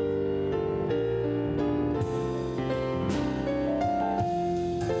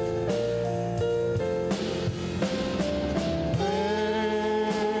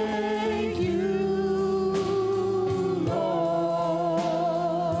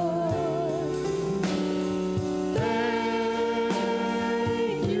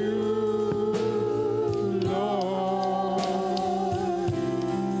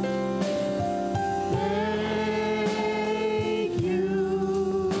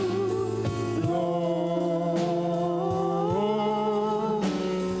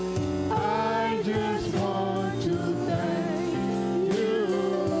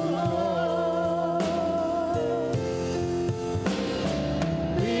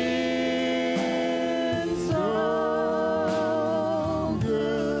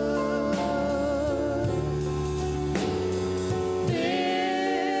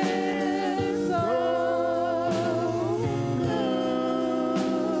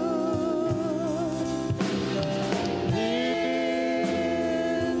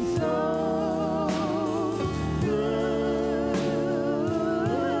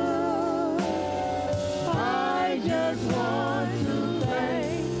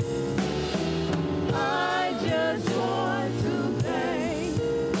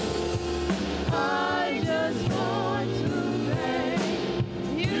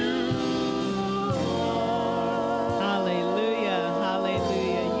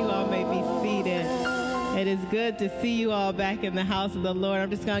 good to see you all back in the house of the Lord. I'm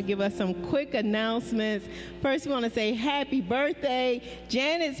just going to give us some quick announcements. First, we want to say happy birthday.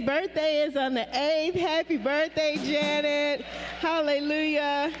 Janet's birthday is on the 8th. Happy birthday, Janet.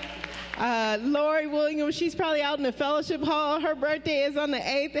 Hallelujah. Lori Williams, she's probably out in the fellowship hall. Her birthday is on the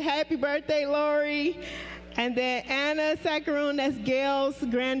 8th. Happy birthday, Lori. And then Anna Saccharoon, that's Gail's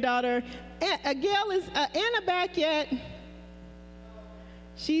granddaughter. Gail, is Anna back yet?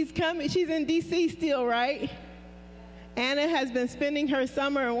 She's coming. She's in D.C. still, right? Anna has been spending her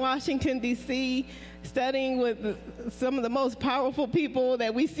summer in Washington, D.C., studying with some of the most powerful people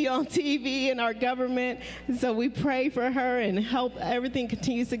that we see on TV in our government. And so we pray for her and help everything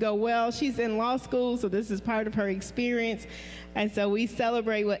continues to go well. She's in law school, so this is part of her experience. And so we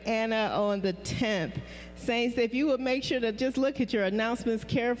celebrate with Anna on the 10th. Saints, if you would make sure to just look at your announcements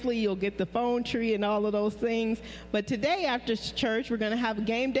carefully, you'll get the phone tree and all of those things. But today after church, we're going to have a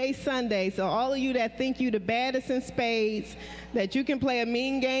game day Sunday. So all of you that think you the baddest in spades, that you can play a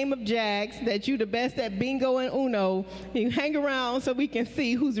mean game of jacks, that you the best at bingo and Uno, you hang around so we can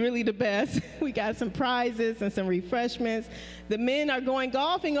see who's really the best. We got some prizes and some refreshments. The men are going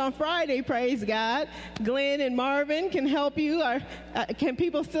golfing on Friday, praise God. Glenn and Marvin can help you. Can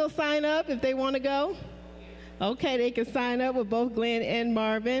people still sign up if they want to go? Okay, they can sign up with both Glenn and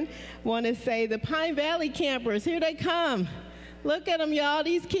Marvin. Want to say the Pine Valley campers, here they come. Look at them, y'all.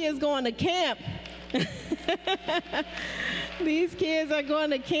 These kids going to camp. These kids are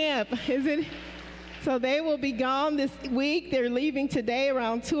going to camp. So they will be gone this week. They're leaving today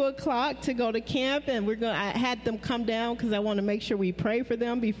around 2 o'clock to go to camp, and I had them come down because I want to make sure we pray for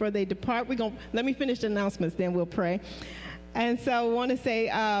them before they depart. Let me finish the announcements, then we'll pray. And so I want to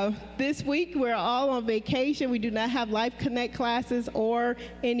say this week we're all on vacation. We do not have Life Connect classes or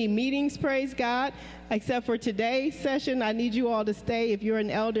any meetings, praise God, except for today's session. I need you all to stay. If you're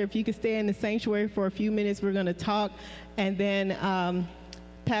an elder, if you could stay in the sanctuary for a few minutes, we're going to talk. And then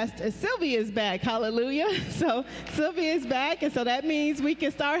Pastor Sylvia is back, hallelujah. So Sylvia is back, and so that means we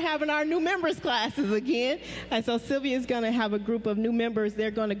can start having our new members classes again. And so Sylvia is going to have a group of new members.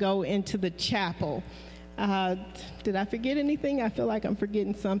 They're going to go into the chapel. Did I forget anything? I feel like I'm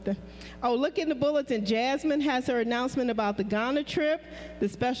forgetting something. Oh, look in the bulletin. Jasmine has her announcement about the Ghana trip. The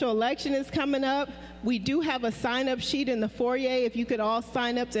special election is coming up. We do have a sign-up sheet in the foyer if you could all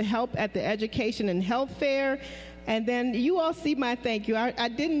sign up to help at the Education and Health Fair. And then you all see my thank you. I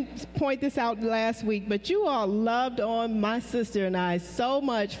didn't point this out last week, but you all loved on my sister and I so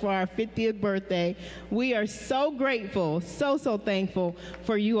much for our 50th birthday. We are so grateful, so thankful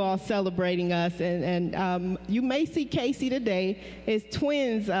for you all celebrating us. And you may see Casey today. It's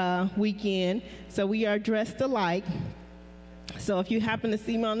twins weekend, so we are dressed alike. So if you happen to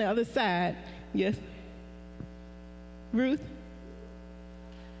see me on the other side, yes. Ruth?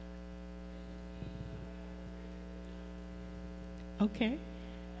 Okay.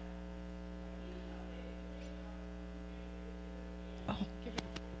 Oh,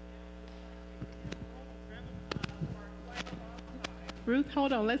 Ruth,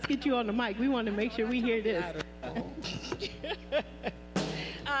 hold on. Let's get you on the mic. We want to make sure we hear this.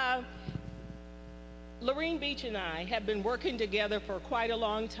 Lorene Beach and I have been working together for quite a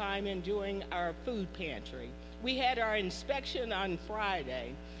long time in doing our food pantry. We had our inspection on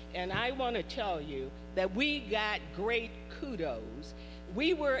Friday, and I want to tell you that we got great kudos.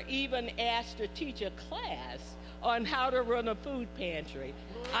 We were even asked to teach a class on how to run a food pantry.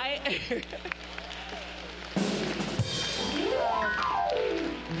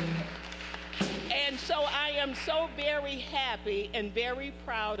 And so I am so very happy and very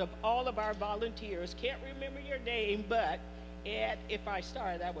proud of all of our volunteers. Can't remember your name, but if I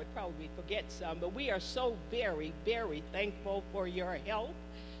started, I would probably forget some. But we are so very, very thankful for your help.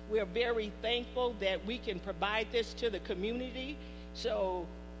 We're very thankful that we can provide this to the community. So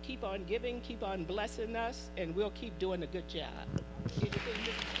keep on giving, keep on blessing us, and we'll keep doing a good job.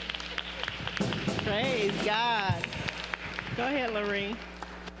 Praise God. Go ahead, Lorene.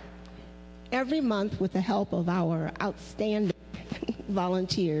 Every month, with the help of our outstanding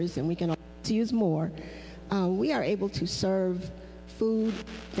volunteers, and we can always use more, we are able to serve food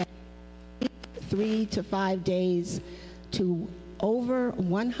that 3 to 5 days to over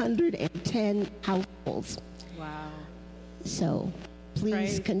 110 households. Wow. So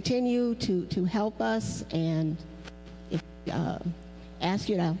please continue to help us, and if ask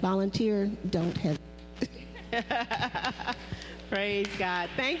you to volunteer, don't hesitate. Praise God.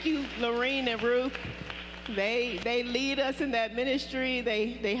 Thank you, Lorene and Ruth. They lead us in that ministry.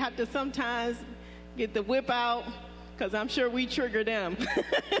 They have to sometimes get the whip out, because I'm sure we trigger them.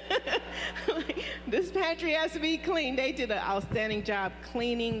 This pantry has to be clean. They did an outstanding job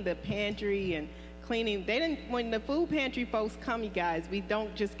cleaning the pantry and cleaning. They didn't, when the food pantry folks come, you guys, we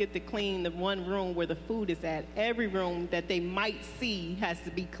don't just get to clean the one room where the food is at. Every room that they might see has to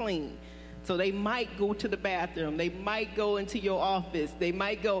be cleaned. So they might go to the bathroom. They might go into your office. They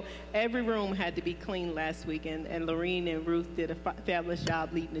might go. Every room had to be cleaned last week, and Lorene and Ruth did a fabulous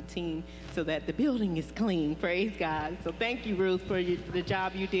job leading the team so that the building is clean. Praise God. So thank you, Ruth, for the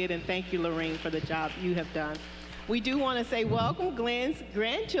job you did, and thank you, Lorene, for the job you have done. We do want to say welcome. Glenn's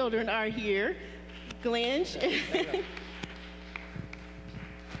grandchildren are here. Glenn.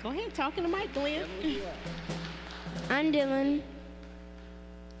 Go ahead, talk in the mic, Glenn. I'm Dylan.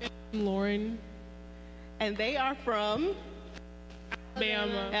 Lauren. And they are from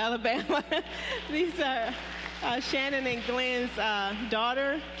Alabama. These are Shannon and Glenn's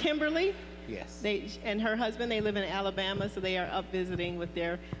daughter, Kimberly. Yes. And her husband, they live in Alabama, so they are up visiting with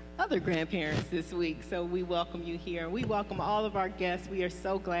their other grandparents this week. So we welcome you here. We welcome all of our guests. We are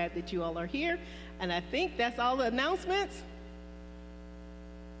so glad that you all are here. And I think that's all the announcements.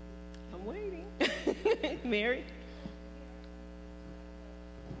 I'm waiting. Mary?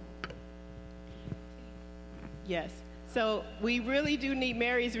 Yes. So we really do need,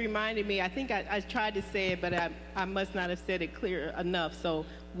 Mary's reminded me, I think I tried to say it, but I must not have said it clear enough. So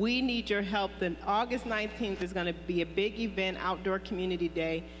we need your help. Then August 19th is going to be a big event, outdoor community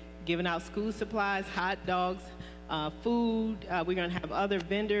day, giving out school supplies, hot dogs, food. We're going to have other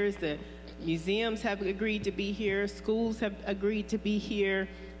vendors. The museums have agreed to be here. Schools have agreed to be here.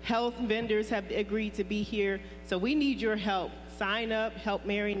 Health vendors have agreed to be here. So we need your help. Sign up, help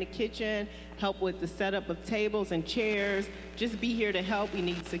Mary in the kitchen, help with the setup of tables and chairs. Just be here to help. We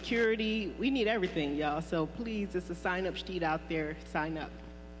need security. We need everything, y'all. So please, it's a sign-up sheet out there. Sign up.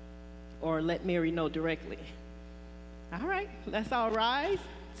 Or let Mary know directly. All right, let's all rise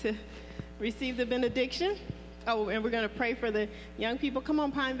to receive the benediction. Oh, and we're going to pray for the young people. Come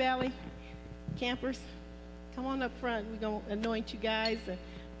on, Pine Valley campers. Come on up front. We're going to anoint you guys and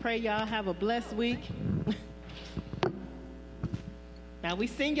pray y'all have a blessed week. Now, we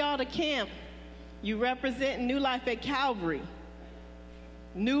send y'all to camp. You represent New Life at Calvary.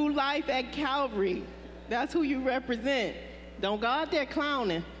 New Life at Calvary. That's who you represent. Don't go out there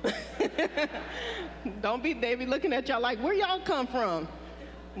clowning. They be looking at y'all like, where y'all come from?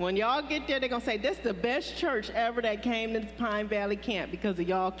 When y'all get there, they're going to say, this is the best church ever that came to this Pine Valley camp because of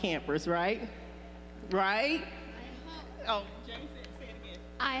y'all campers, right? Right? Oh, James said, say it again.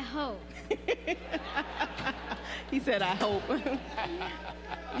 I hope. He said, I hope.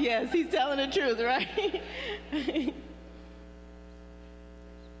 Yes, he's telling the truth, right?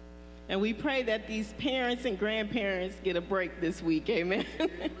 And we pray that these parents and grandparents get a break this week. Amen.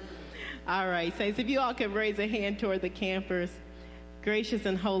 All right, saints, if you all could raise a hand toward the campers. Gracious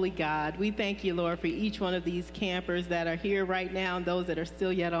and holy God, we thank you, Lord, for each one of these campers that are here right now and those that are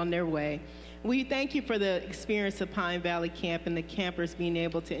still yet on their way. We thank you for the experience of Pine Valley Camp and the campers being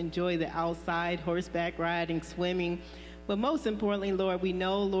able to enjoy the outside, horseback riding, swimming. But most importantly, Lord, we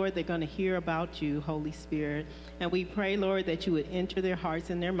know, Lord, they're going to hear about you, Holy Spirit. And we pray, Lord, that you would enter their hearts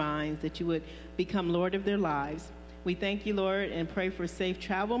and their minds, that you would become Lord of their lives. We thank you, Lord, and pray for safe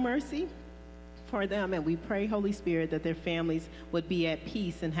travel mercy for them. And we pray, Holy Spirit, that their families would be at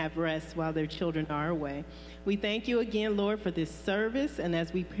peace and have rest while their children are away. We thank you again, Lord, for this service. And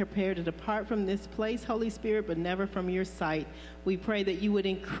as we prepare to depart from this place, Holy Spirit, but never from your sight, we pray that you would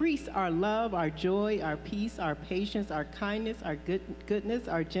increase our love, our joy, our peace, our patience, our kindness, our goodness,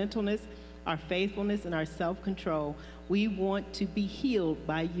 our gentleness, our faithfulness, and our self-control. We want to be healed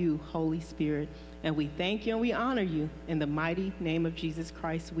by you, Holy Spirit. And we thank you and we honor you. In the mighty name of Jesus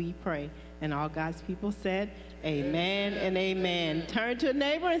Christ, we pray. And all God's people said, amen and amen. Turn to a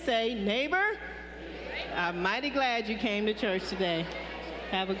neighbor and say, neighbor, I'm mighty glad you came to church today.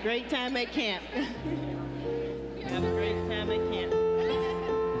 Have a great time at camp.